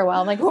having it for a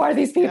while. I'm like, who are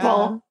these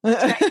people?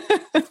 Yeah.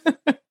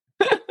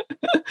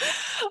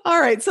 All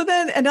right. So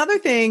then another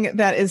thing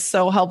that is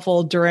so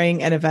helpful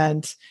during an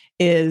event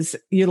is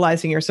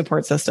utilizing your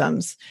support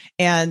systems.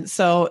 And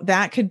so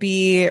that could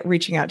be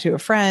reaching out to a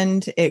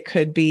friend. It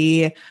could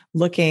be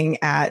looking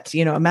at,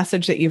 a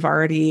message that you've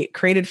already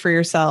created for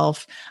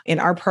yourself in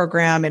our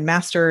program in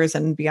Masters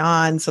and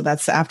beyond. So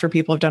that's after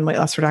people have done Weight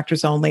Loss for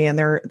Doctors Only and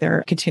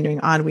they're continuing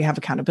on. We have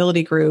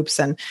accountability groups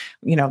and,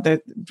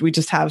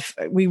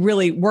 we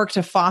really work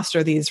to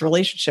foster these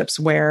relationships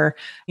where,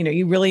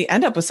 you really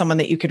end up with someone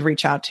that you could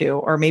reach out to,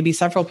 or maybe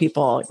several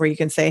people where you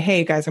can say,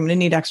 hey guys, I'm going to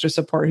need extra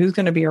support. Who's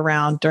going to be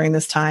around during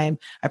this time?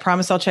 I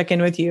promise I'll check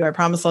in with you. I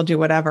promise I'll do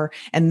whatever.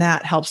 And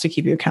that helps to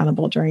keep you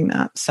accountable during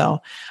that.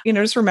 So,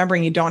 just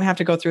remembering you don't have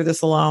to go through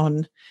this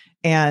alone,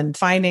 and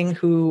finding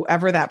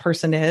whoever that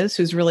person is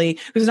who's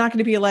not going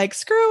to be like,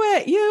 screw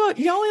it.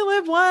 You only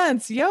live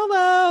once,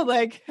 YOLO,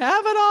 like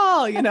have it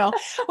all,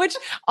 which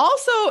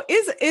also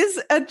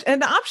is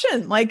an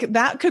option. Like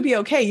that could be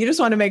okay. You just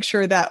want to make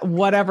sure that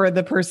whatever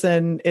the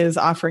person is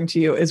offering to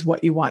you is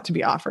what you want to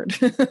be offered.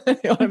 You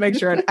want to make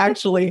sure it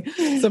actually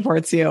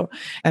supports you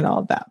and all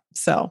of that.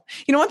 So,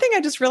 one thing I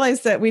just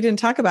realized that we didn't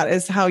talk about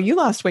is how you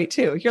lost weight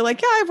too. You're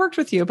like, yeah, I've worked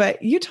with you,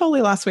 but you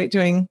totally lost weight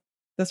doing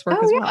this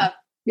work as well.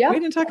 Yeah.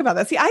 We didn't talk about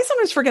that. See, I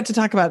sometimes forget to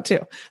talk about it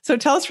too. So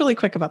tell us really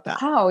quick about that.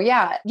 Oh,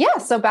 yeah. Yeah.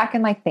 So back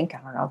in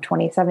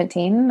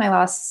 2017, I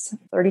lost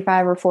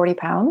 35 or 40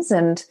 pounds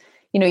and,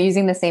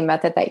 using the same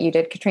method that you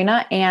did,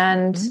 Katrina.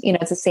 And,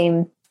 it's the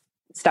same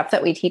stuff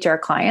that we teach our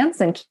clients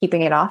and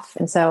keeping it off.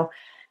 And so,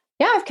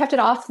 yeah, I've kept it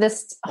off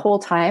this whole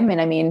time. And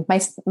I mean,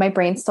 my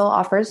brain still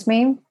offers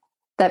me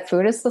that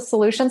food is the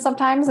solution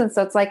sometimes. And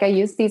so it's like, I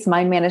use these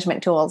mind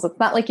management tools. It's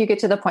not like you get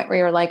to the point where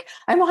you're like,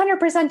 I'm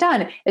 100%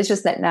 done. It's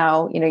just that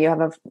now, you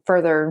have a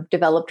further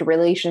developed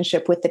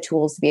relationship with the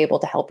tools to be able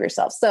to help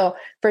yourself. So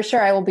for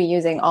sure, I will be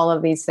using all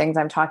of these things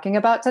I'm talking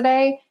about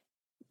today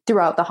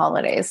throughout the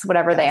holidays,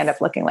 whatever they end up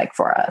looking like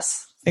for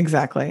us.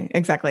 Exactly.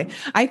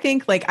 I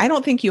think I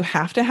don't think you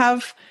have to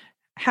have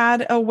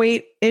had a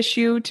weight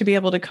issue to be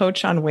able to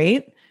coach on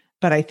weight.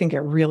 But I think it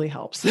really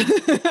helps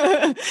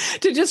to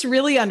just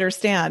really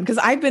understand, because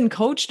I've been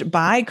coached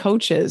by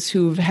coaches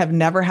who have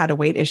never had a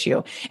weight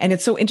issue. And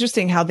it's so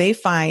interesting how they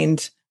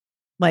find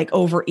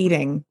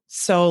overeating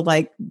so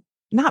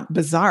not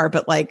bizarre,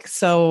 but why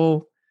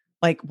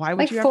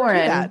would you ever do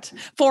that?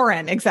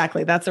 Foreign.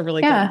 Exactly. That's a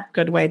really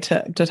good way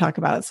to talk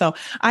about it. So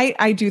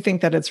I do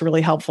think that it's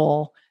really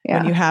helpful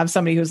when you have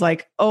somebody who's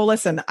like, oh,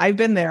 listen, I've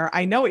been there.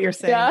 I know what you're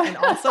saying. Yeah. And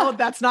also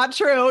that's not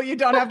true. You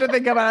don't have to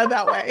think about it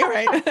that way.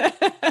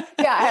 Right.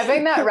 Yeah.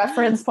 Having that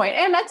reference point.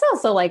 And that's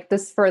also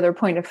this further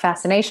point of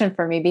fascination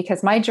for me,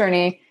 because my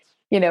journey,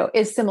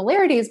 is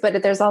similarities,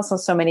 but there's also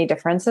so many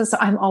differences. So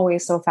I'm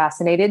always so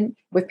fascinated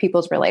with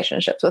people's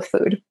relationships with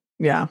food.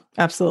 Yeah,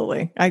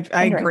 absolutely.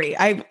 I agree.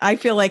 I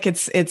feel like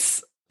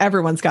it's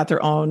everyone's got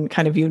their own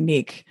kind of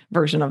unique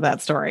version of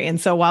that story.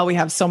 And so while we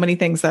have so many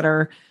things that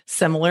are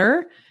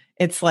similar,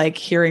 it's like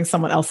hearing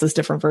someone else's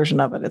different version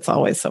of it. It's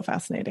always so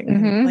fascinating,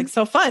 and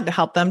so fun to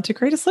help them to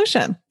create a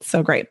solution.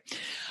 So great.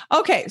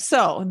 Okay.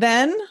 So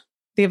then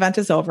the event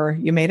is over.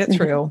 You made it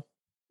through.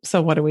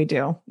 So what do we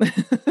do?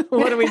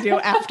 What do we do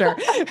after?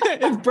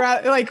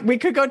 We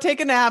could go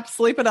take a nap,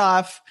 sleep it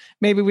off.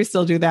 Maybe we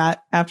still do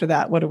that after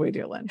that. What do we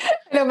do, Lynn?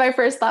 My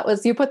first thought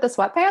was, you put the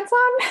sweatpants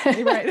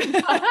on? Right.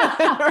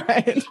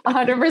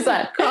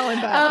 100%.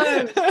 Crawling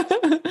back.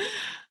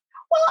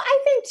 Well,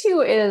 I think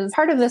too is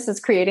part of this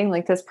is creating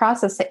this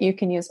process that you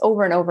can use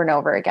over and over and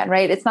over again,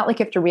 right? It's not like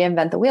you have to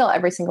reinvent the wheel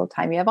every single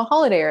time you have a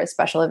holiday or a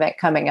special event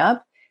coming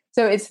up.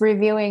 So it's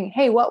reviewing,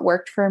 hey, what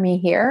worked for me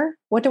here?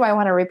 What do I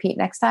want to repeat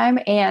next time?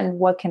 And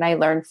what can I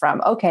learn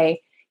from?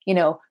 Okay,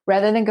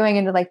 rather than going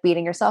into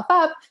beating yourself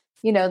up,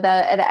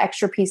 the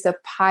extra piece of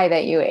pie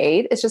that you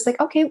ate, it's just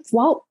okay,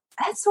 well,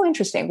 that's so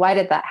interesting. Why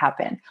did that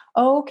happen?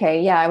 Oh,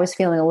 okay. Yeah, I was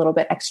feeling a little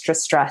bit extra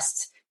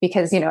stressed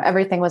because,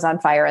 everything was on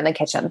fire in the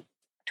kitchen.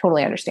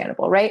 Totally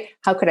understandable, right?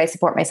 How could I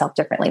support myself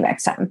differently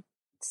next time?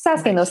 Just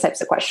asking those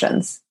types of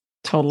questions.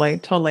 Totally.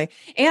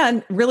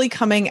 And really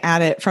coming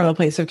at it from a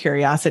place of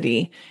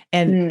curiosity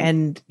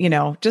and,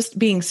 just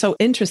being so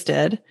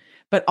interested,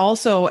 but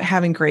also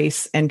having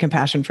grace and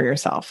compassion for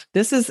yourself.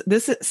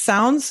 This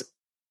sounds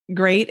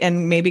great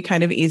and maybe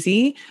kind of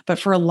easy, but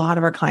for a lot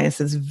of our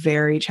clients, it's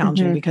very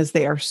challenging because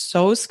they are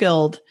so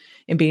skilled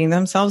in beating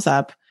themselves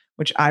up,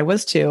 which I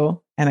was too.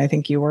 And I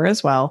think you were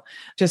as well,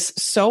 just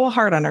so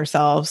hard on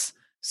ourselves,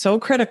 so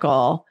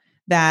critical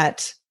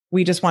that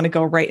we just want to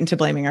go right into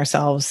blaming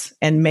ourselves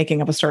and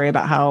making up a story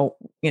about how,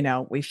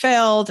 we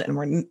failed and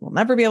we'll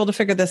never be able to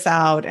figure this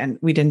out and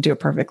we didn't do it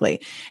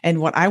perfectly. And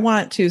what I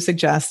want to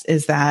suggest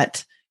is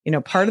that,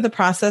 part of the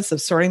process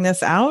of sorting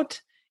this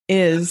out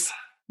is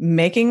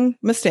making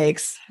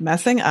mistakes,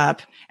 messing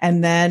up,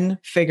 and then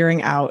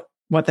figuring out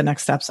what the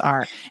next steps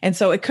are. And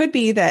so it could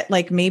be that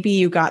maybe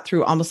you got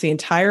through almost the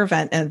entire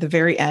event and at the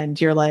very end,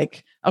 you're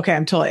like, okay,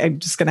 I'm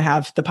just going to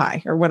have the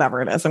pie or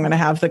whatever it is. I'm going to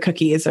have the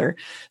cookies or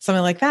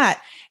something like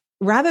that.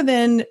 Rather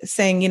than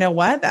saying, you know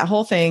what, that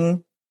whole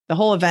thing, the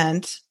whole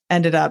event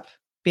ended up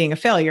being a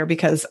failure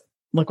because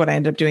look what I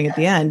ended up doing at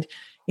the end.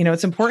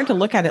 It's important to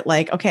look at it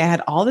okay, I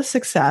had all the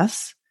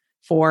success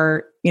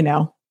for,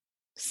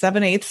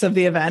 7/8 of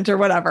the event or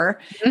whatever.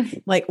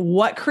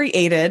 What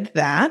created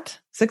that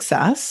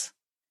success?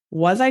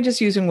 Was I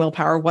just using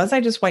willpower? Was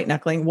I just white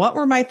knuckling? What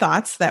were my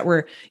thoughts that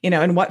were,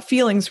 and what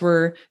feelings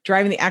were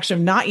driving the action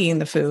of not eating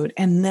the food?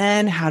 And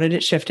then how did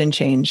it shift and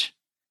change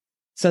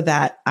so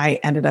that I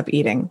ended up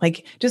eating?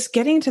 Like just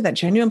getting to that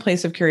genuine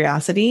place of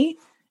curiosity,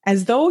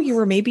 as though you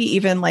were maybe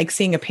even like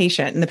seeing a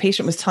patient and the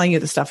patient was telling you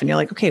the stuff and you're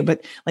like, okay,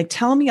 but like,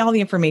 tell me all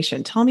the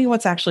information. Tell me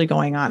what's actually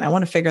going on. I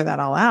want to figure that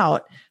all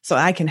out so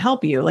I can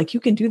help you. Like you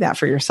can do that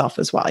for yourself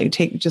as well. You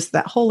take just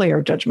that whole layer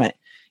of judgment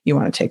you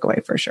want to take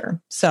away for sure.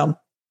 So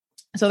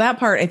that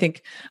part, I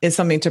think, is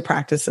something to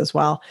practice as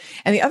well.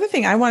 And the other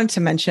thing I wanted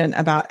to mention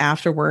about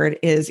afterward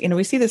is,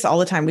 we see this all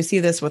the time. We see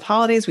this with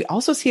holidays. We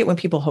also see it when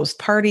people host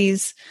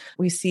parties.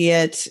 We see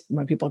it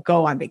when people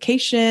go on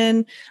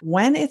vacation.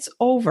 When it's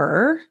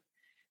over,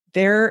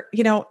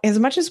 as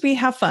much as we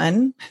have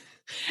fun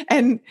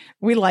and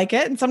we like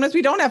it, and sometimes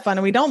we don't have fun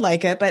and we don't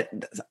like it, but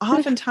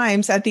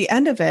oftentimes at the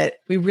end of it,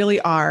 we really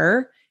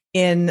are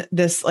in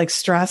this like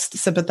stressed,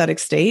 sympathetic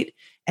state.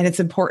 And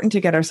it's important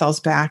to get ourselves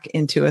back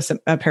into a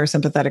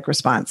parasympathetic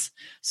response.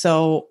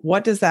 So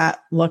what does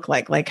that look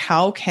like? Like,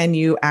 how can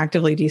you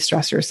actively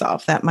de-stress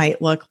yourself? That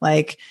might look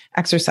like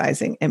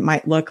exercising. It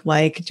might look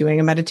like doing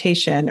a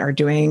meditation or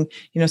doing,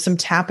 some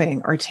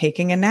tapping or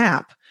taking a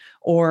nap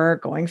or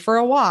going for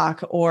a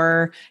walk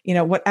or,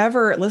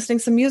 whatever, listening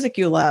to some music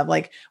you love,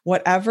 like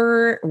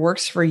whatever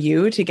works for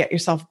you to get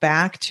yourself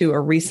back to a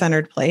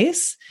recentered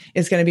place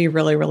is going to be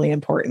really, really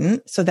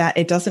important so that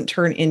it doesn't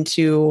turn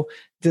into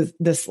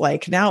this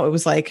like, now it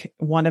was like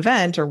one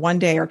event or one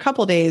day or a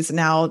couple of days,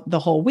 now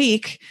the whole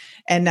week.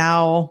 And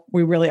now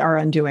we really are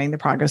undoing the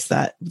progress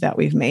that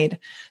we've made.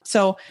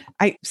 So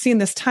I've seen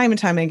this time and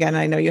time again, and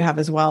I know you have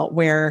as well,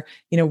 where,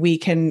 we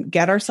can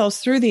get ourselves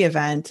through the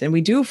event and we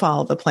do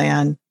follow the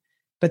plan,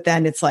 but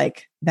then it's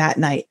like that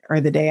night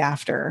or the day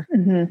after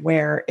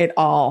where it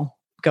all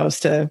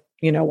goes to,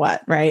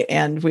 what, right?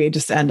 And we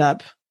just end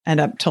up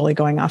totally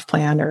going off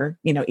plan or,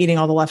 eating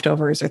all the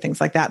leftovers or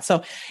things like that.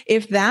 So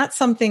if that's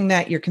something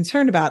that you're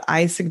concerned about,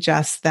 I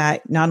suggest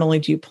that not only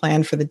do you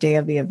plan for the day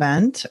of the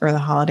event or the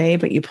holiday,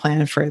 but you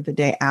plan for the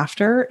day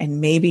after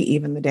and maybe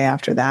even the day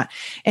after that.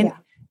 And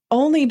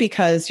only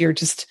because you're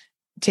just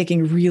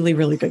taking really,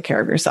 really good care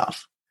of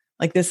yourself.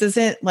 Like this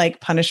isn't like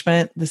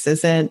punishment. This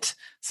isn't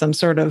some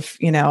sort of,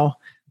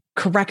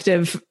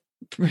 corrective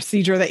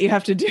procedure that you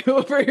have to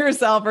do for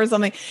yourself or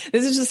something.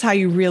 This is just how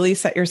you really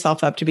set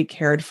yourself up to be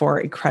cared for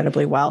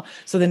incredibly well.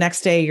 So the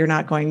next day you're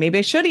not going, maybe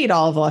I should eat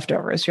all of the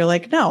leftovers. You're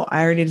like, no,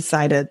 I already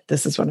decided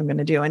this is what I'm going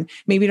to do. And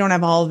maybe you don't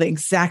have all the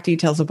exact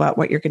details about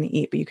what you're going to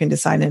eat, but you can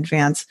decide in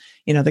advance,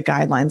 the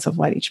guidelines of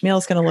what each meal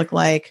is going to look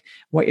like,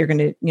 what you're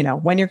going to,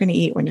 when you're going to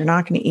eat, when you're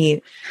not going to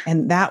eat.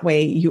 And that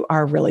way you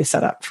are really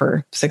set up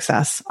for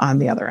success on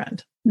the other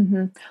end.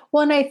 Mm-hmm.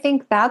 Well, and I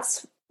think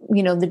that's,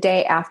 the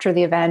day after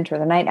the event or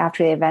the night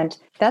after the event,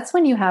 that's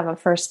when you have a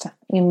first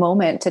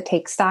moment to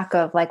take stock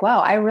of like,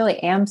 wow, I really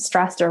am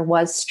stressed or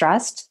was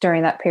stressed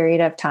during that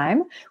period of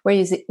time,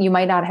 whereas you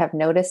might not have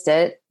noticed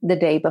it the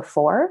day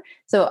before.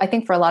 So I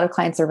think for a lot of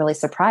clients, they're really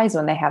surprised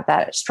when they have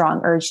that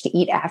strong urge to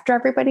eat after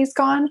everybody's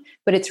gone,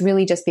 but it's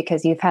really just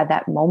because you've had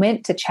that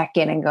moment to check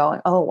in and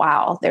go, oh,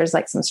 wow, there's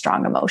like some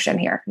strong emotion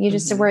here. You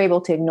just were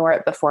able to ignore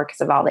it before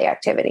because of all the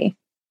activity.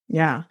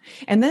 Yeah.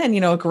 And then,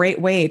 a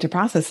great way to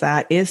process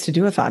that is to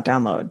do a thought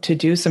download, to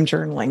do some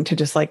journaling, to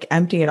just like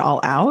empty it all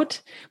out.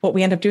 What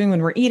we end up doing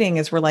when we're eating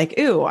is we're like,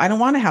 ooh, I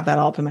don't want to have that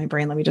all up in my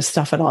brain. Let me just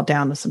stuff it all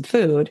down with some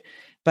food.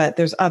 But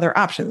there's other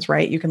options,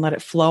 right? You can let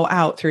it flow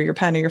out through your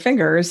pen or your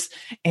fingers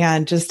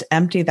and just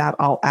empty that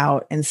all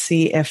out and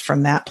see if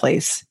from that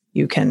place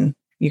you can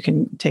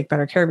take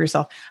better care of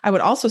yourself. I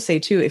would also say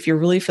too, if you're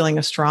really feeling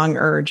a strong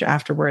urge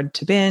afterward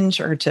to binge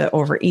or to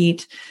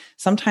overeat,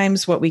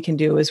 sometimes what we can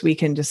do is we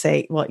can just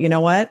say, well, you know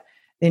what?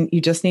 Then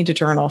you just need to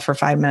journal for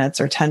 5 minutes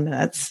or 10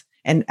 minutes.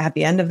 And at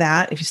the end of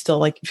that, if you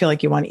still feel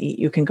like you want to eat,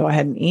 you can go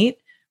ahead and eat.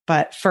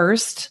 But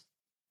first,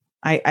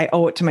 I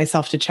owe it to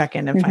myself to check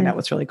in and find out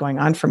what's really going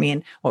on for me.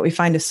 And what we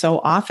find is so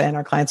often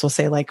our clients will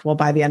say like, well,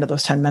 by the end of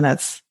those 10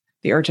 minutes,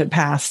 the urge had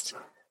passed.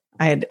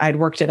 I'd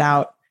worked it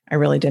out. I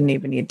really didn't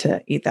even need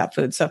to eat that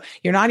food. So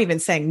you're not even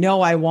saying,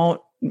 no, I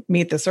won't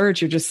meet this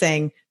urge. You're just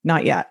saying,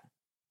 not yet.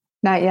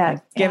 Not yet.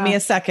 Like, give me a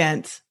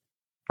second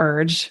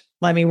urge.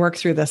 Let me work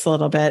through this a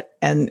little bit.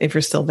 And if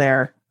you're still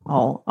there,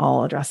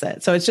 I'll address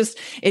it. So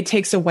it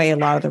takes away a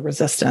lot of the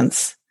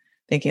resistance,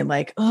 thinking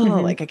like,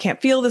 oh, like I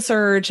can't feel this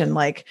urge. And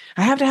like,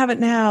 I have to have it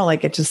now.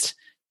 Like it just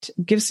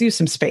gives you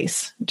some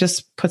space,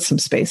 just put some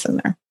space in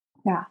there.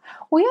 Yeah.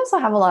 We also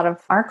have a lot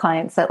of our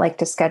clients that like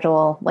to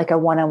schedule like a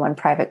one-on-one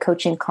private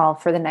coaching call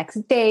for the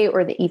next day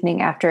or the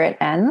evening after it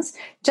ends,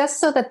 just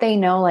so that they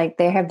know like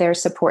they have their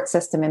support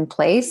system in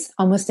place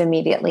almost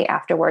immediately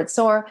afterwards.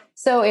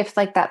 So if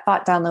like that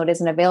thought download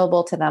isn't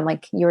available to them,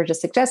 like you were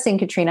just suggesting,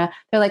 Katrina,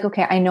 they're like,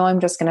 okay, I know I'm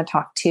just going to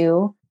talk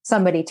to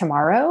somebody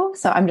tomorrow.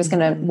 So I'm just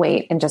going to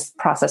wait and just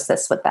process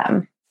this with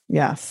them.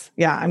 Yes.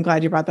 Yeah. I'm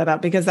glad you brought that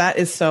up because that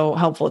is so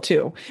helpful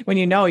too. When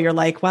you're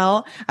like,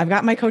 well, I've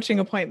got my coaching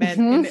appointment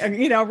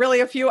in,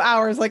 really a few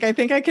hours. Like, I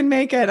think I can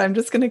make it. I'm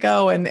just going to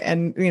go and,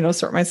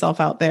 sort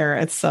myself out there.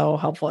 It's so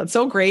helpful. It's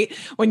so great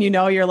when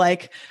you're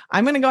like,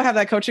 I'm going to go have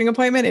that coaching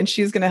appointment and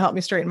she's going to help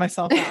me straighten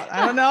myself out.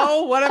 I don't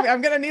know what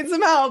I'm going to need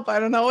some help. I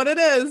don't know what it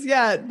is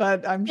yet,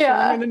 but I'm sure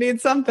I'm going to need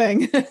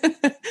something.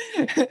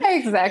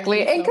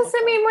 Exactly. And because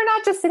we're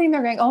not just sitting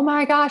there going, oh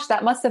my gosh,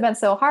 that must have been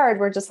so hard.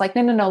 We're just like,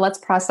 no, let's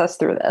process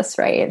through this,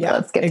 right? Yeah,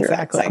 let's get through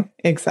it. So.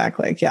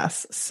 Exactly.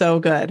 Yes. So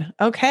good.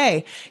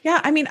 Okay.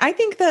 Yeah. I mean, I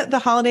think that the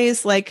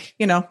holidays, like,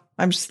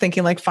 I'm just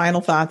thinking like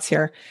final thoughts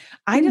here.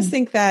 I just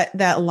think that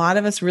a lot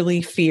of us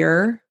really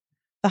fear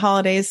the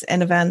holidays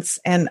and events.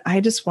 And I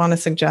just want to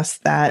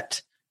suggest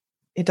that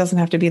it doesn't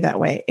have to be that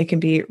way. It can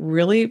be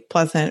really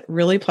pleasant,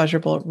 really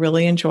pleasurable,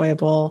 really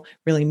enjoyable,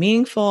 really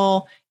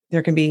meaningful.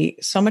 There can be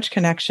so much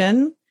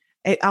connection.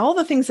 All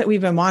the things that we've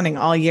been wanting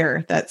all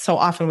year that so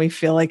often we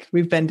feel like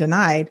we've been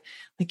denied,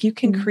 like you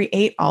can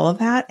create all of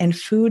that, and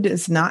food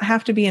does not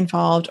have to be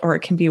involved, or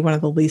it can be one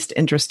of the least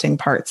interesting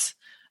parts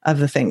of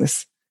the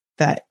things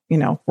that,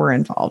 were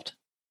involved.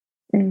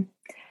 And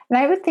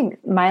I would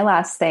think my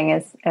last thing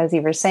is, as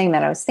you were saying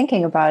that, I was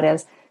thinking about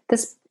is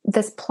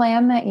this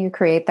plan that you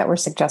create, that we're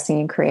suggesting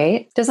you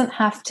create, doesn't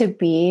have to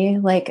be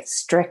like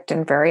strict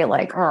and very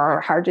like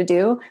hard to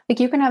do. Like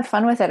you can have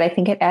fun with it. I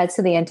think it adds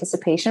to the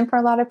anticipation for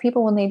a lot of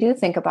people when they do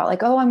think about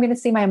like, oh, I'm going to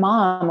see my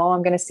mom. Oh,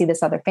 I'm going to see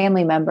this other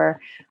family member.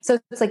 So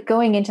it's like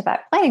going into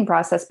that planning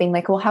process being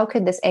like, well, how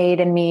could this aid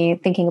in me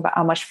thinking about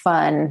how much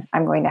fun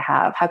I'm going to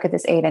have? How could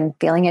this aid in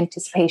feeling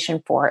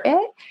anticipation for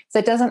it? So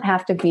it doesn't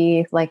have to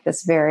be like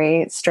this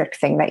very strict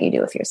thing that you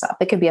do with yourself.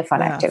 It could be a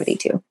fun activity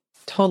too.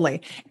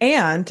 Totally.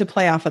 And to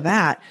play off of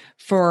that,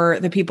 for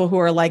the people who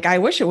are like, I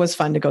wish it was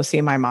fun to go see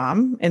my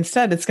mom.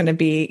 Instead, it's going to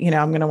be,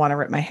 I'm going to want to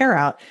rip my hair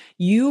out.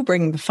 You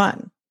bring the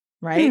fun,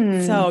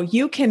 right? So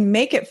you can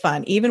make it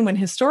fun, even when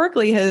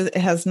historically it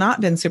has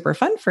not been super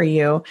fun for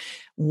you.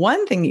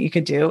 One thing that you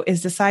could do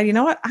is decide, you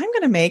know what, I'm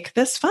going to make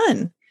this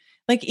fun.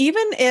 Like,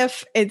 even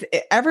if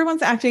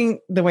everyone's acting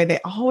the way they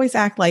always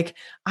act, like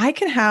I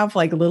can have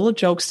like little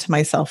jokes to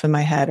myself in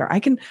my head, or I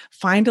can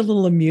find a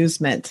little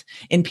amusement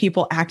in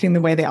people acting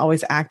the way they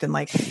always act, and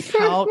like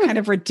how kind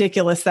of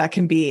ridiculous that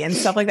can be and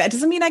stuff like that. It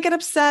doesn't mean I get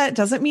upset. It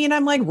doesn't mean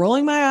I'm like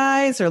rolling my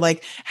eyes or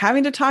like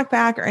having to talk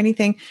back or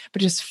anything,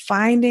 but just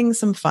finding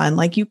some fun.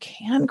 Like you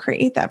can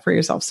create that for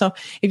yourself. So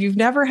if you've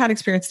never had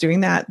experience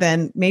doing that,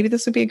 then maybe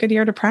this would be a good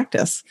year to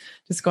practice.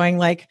 Just going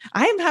like,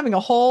 I am having a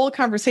whole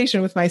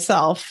conversation with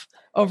myself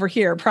over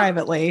here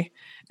privately,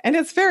 and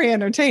it's very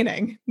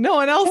entertaining. No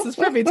one else is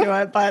privy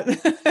to it, but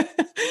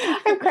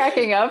I'm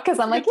cracking up because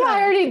I'm like, yeah,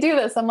 I already do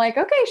this. I'm like,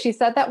 okay, she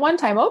said that one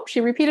time. Oh,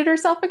 she repeated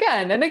herself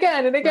again and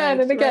again and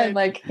again and again.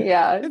 Like,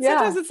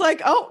 Sometimes it's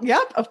like, oh,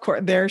 yep, of course.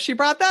 There, she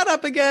brought that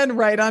up again,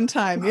 right on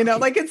time.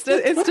 Like it's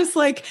just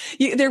like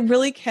there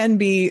really can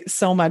be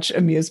so much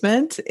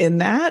amusement in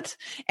that,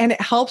 and it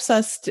helps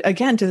us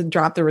to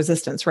drop the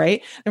resistance,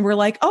 right? And we're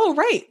like, oh,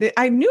 right,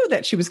 I knew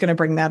that she was going to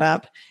bring that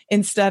up,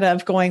 instead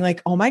of going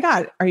like, oh my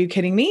God, are you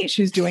kidding me?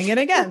 She's doing it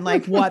again.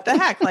 Like, what the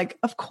heck? Like,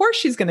 of course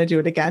she's going to do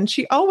it again.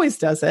 She always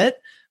does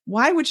it.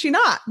 Why would she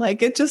not?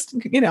 Like, it just,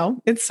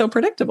 it's so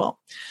predictable.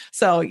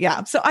 So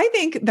yeah. So I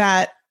think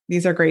that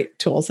these are great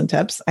tools and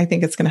tips. I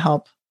think it's going to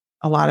help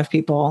a lot of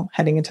people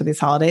heading into these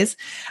holidays.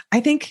 I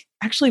think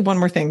actually one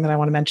more thing that I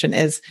want to mention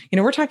is,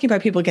 we're talking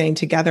about people getting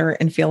together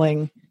and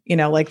feeling,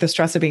 like the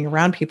stress of being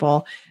around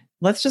people.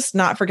 Let's just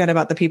not forget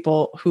about the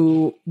people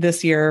who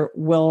this year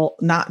will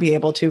not be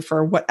able to,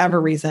 for whatever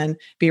reason,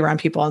 be around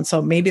people. And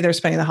so maybe they're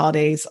spending the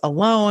holidays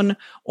alone,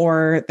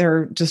 or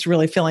they're just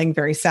really feeling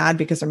very sad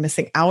because they're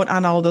missing out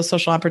on all of those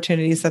social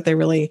opportunities that they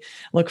really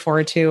look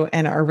forward to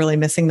and are really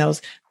missing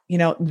those.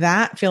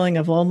 That feeling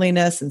of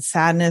loneliness and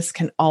sadness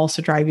can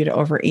also drive you to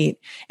overeat.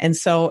 And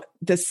so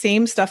the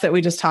same stuff that we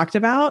just talked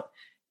about,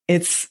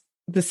 it's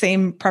the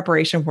same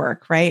preparation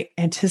work, right?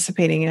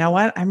 Anticipating,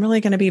 what? I'm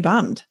really going to be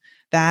bummed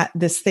that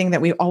this thing that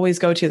we always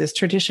go to, this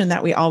tradition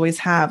that we always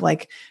have,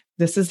 like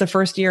this is the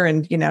first year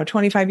in,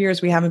 25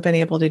 years, we haven't been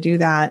able to do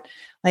that.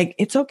 Like,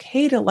 it's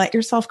okay to let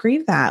yourself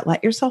grieve that,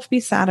 let yourself be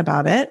sad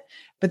about it.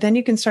 But then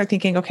you can start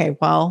thinking, okay,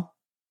 well,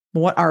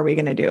 what are we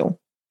going to do?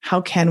 How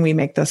can we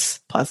make this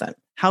pleasant?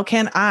 How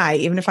can I,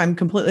 even if I'm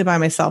completely by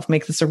myself,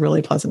 make this a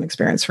really pleasant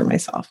experience for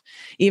myself?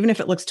 Even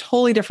if it looks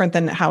totally different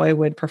than how I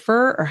would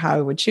prefer or how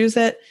I would choose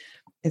it,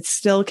 it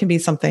still can be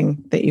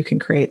something that you can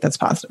create that's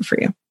positive for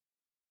you.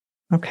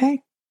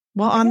 Okay.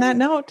 Well, on that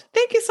note,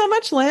 thank you so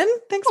much, Lynn.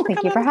 Thanks for coming.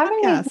 Thank you for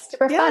having me.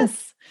 Super fun.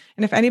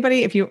 And if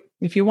anybody, if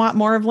you want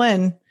more of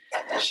Lynn,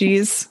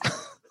 she's,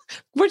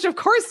 which of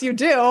course you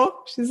do.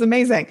 She's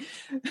amazing.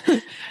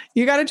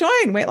 You got to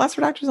join Weight Loss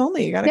for Doctors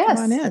Only. You got to come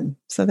on in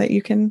so that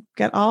you can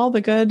get all the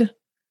good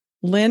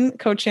Lynn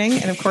coaching,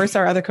 and of course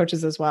our other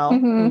coaches as well,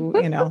 who,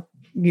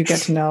 you get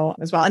to know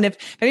as well. And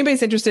if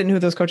anybody's interested in who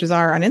those coaches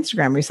are on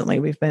Instagram recently,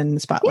 we've been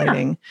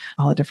spotlighting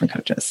all the different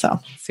coaches. So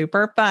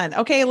super fun.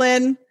 Okay,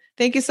 Lynn.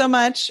 Thank you so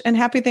much. And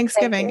happy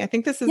Thanksgiving. I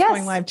think this is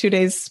going live 2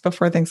 days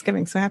before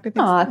Thanksgiving. So happy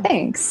Thanksgiving.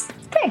 Thanks.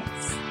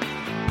 Thanks.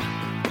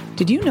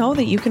 Did you know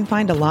that you can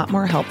find a lot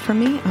more help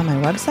from me on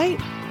my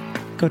website?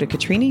 Go to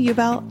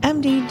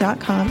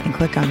KatrinaUbelMD.com and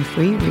click on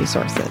free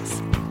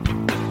resources.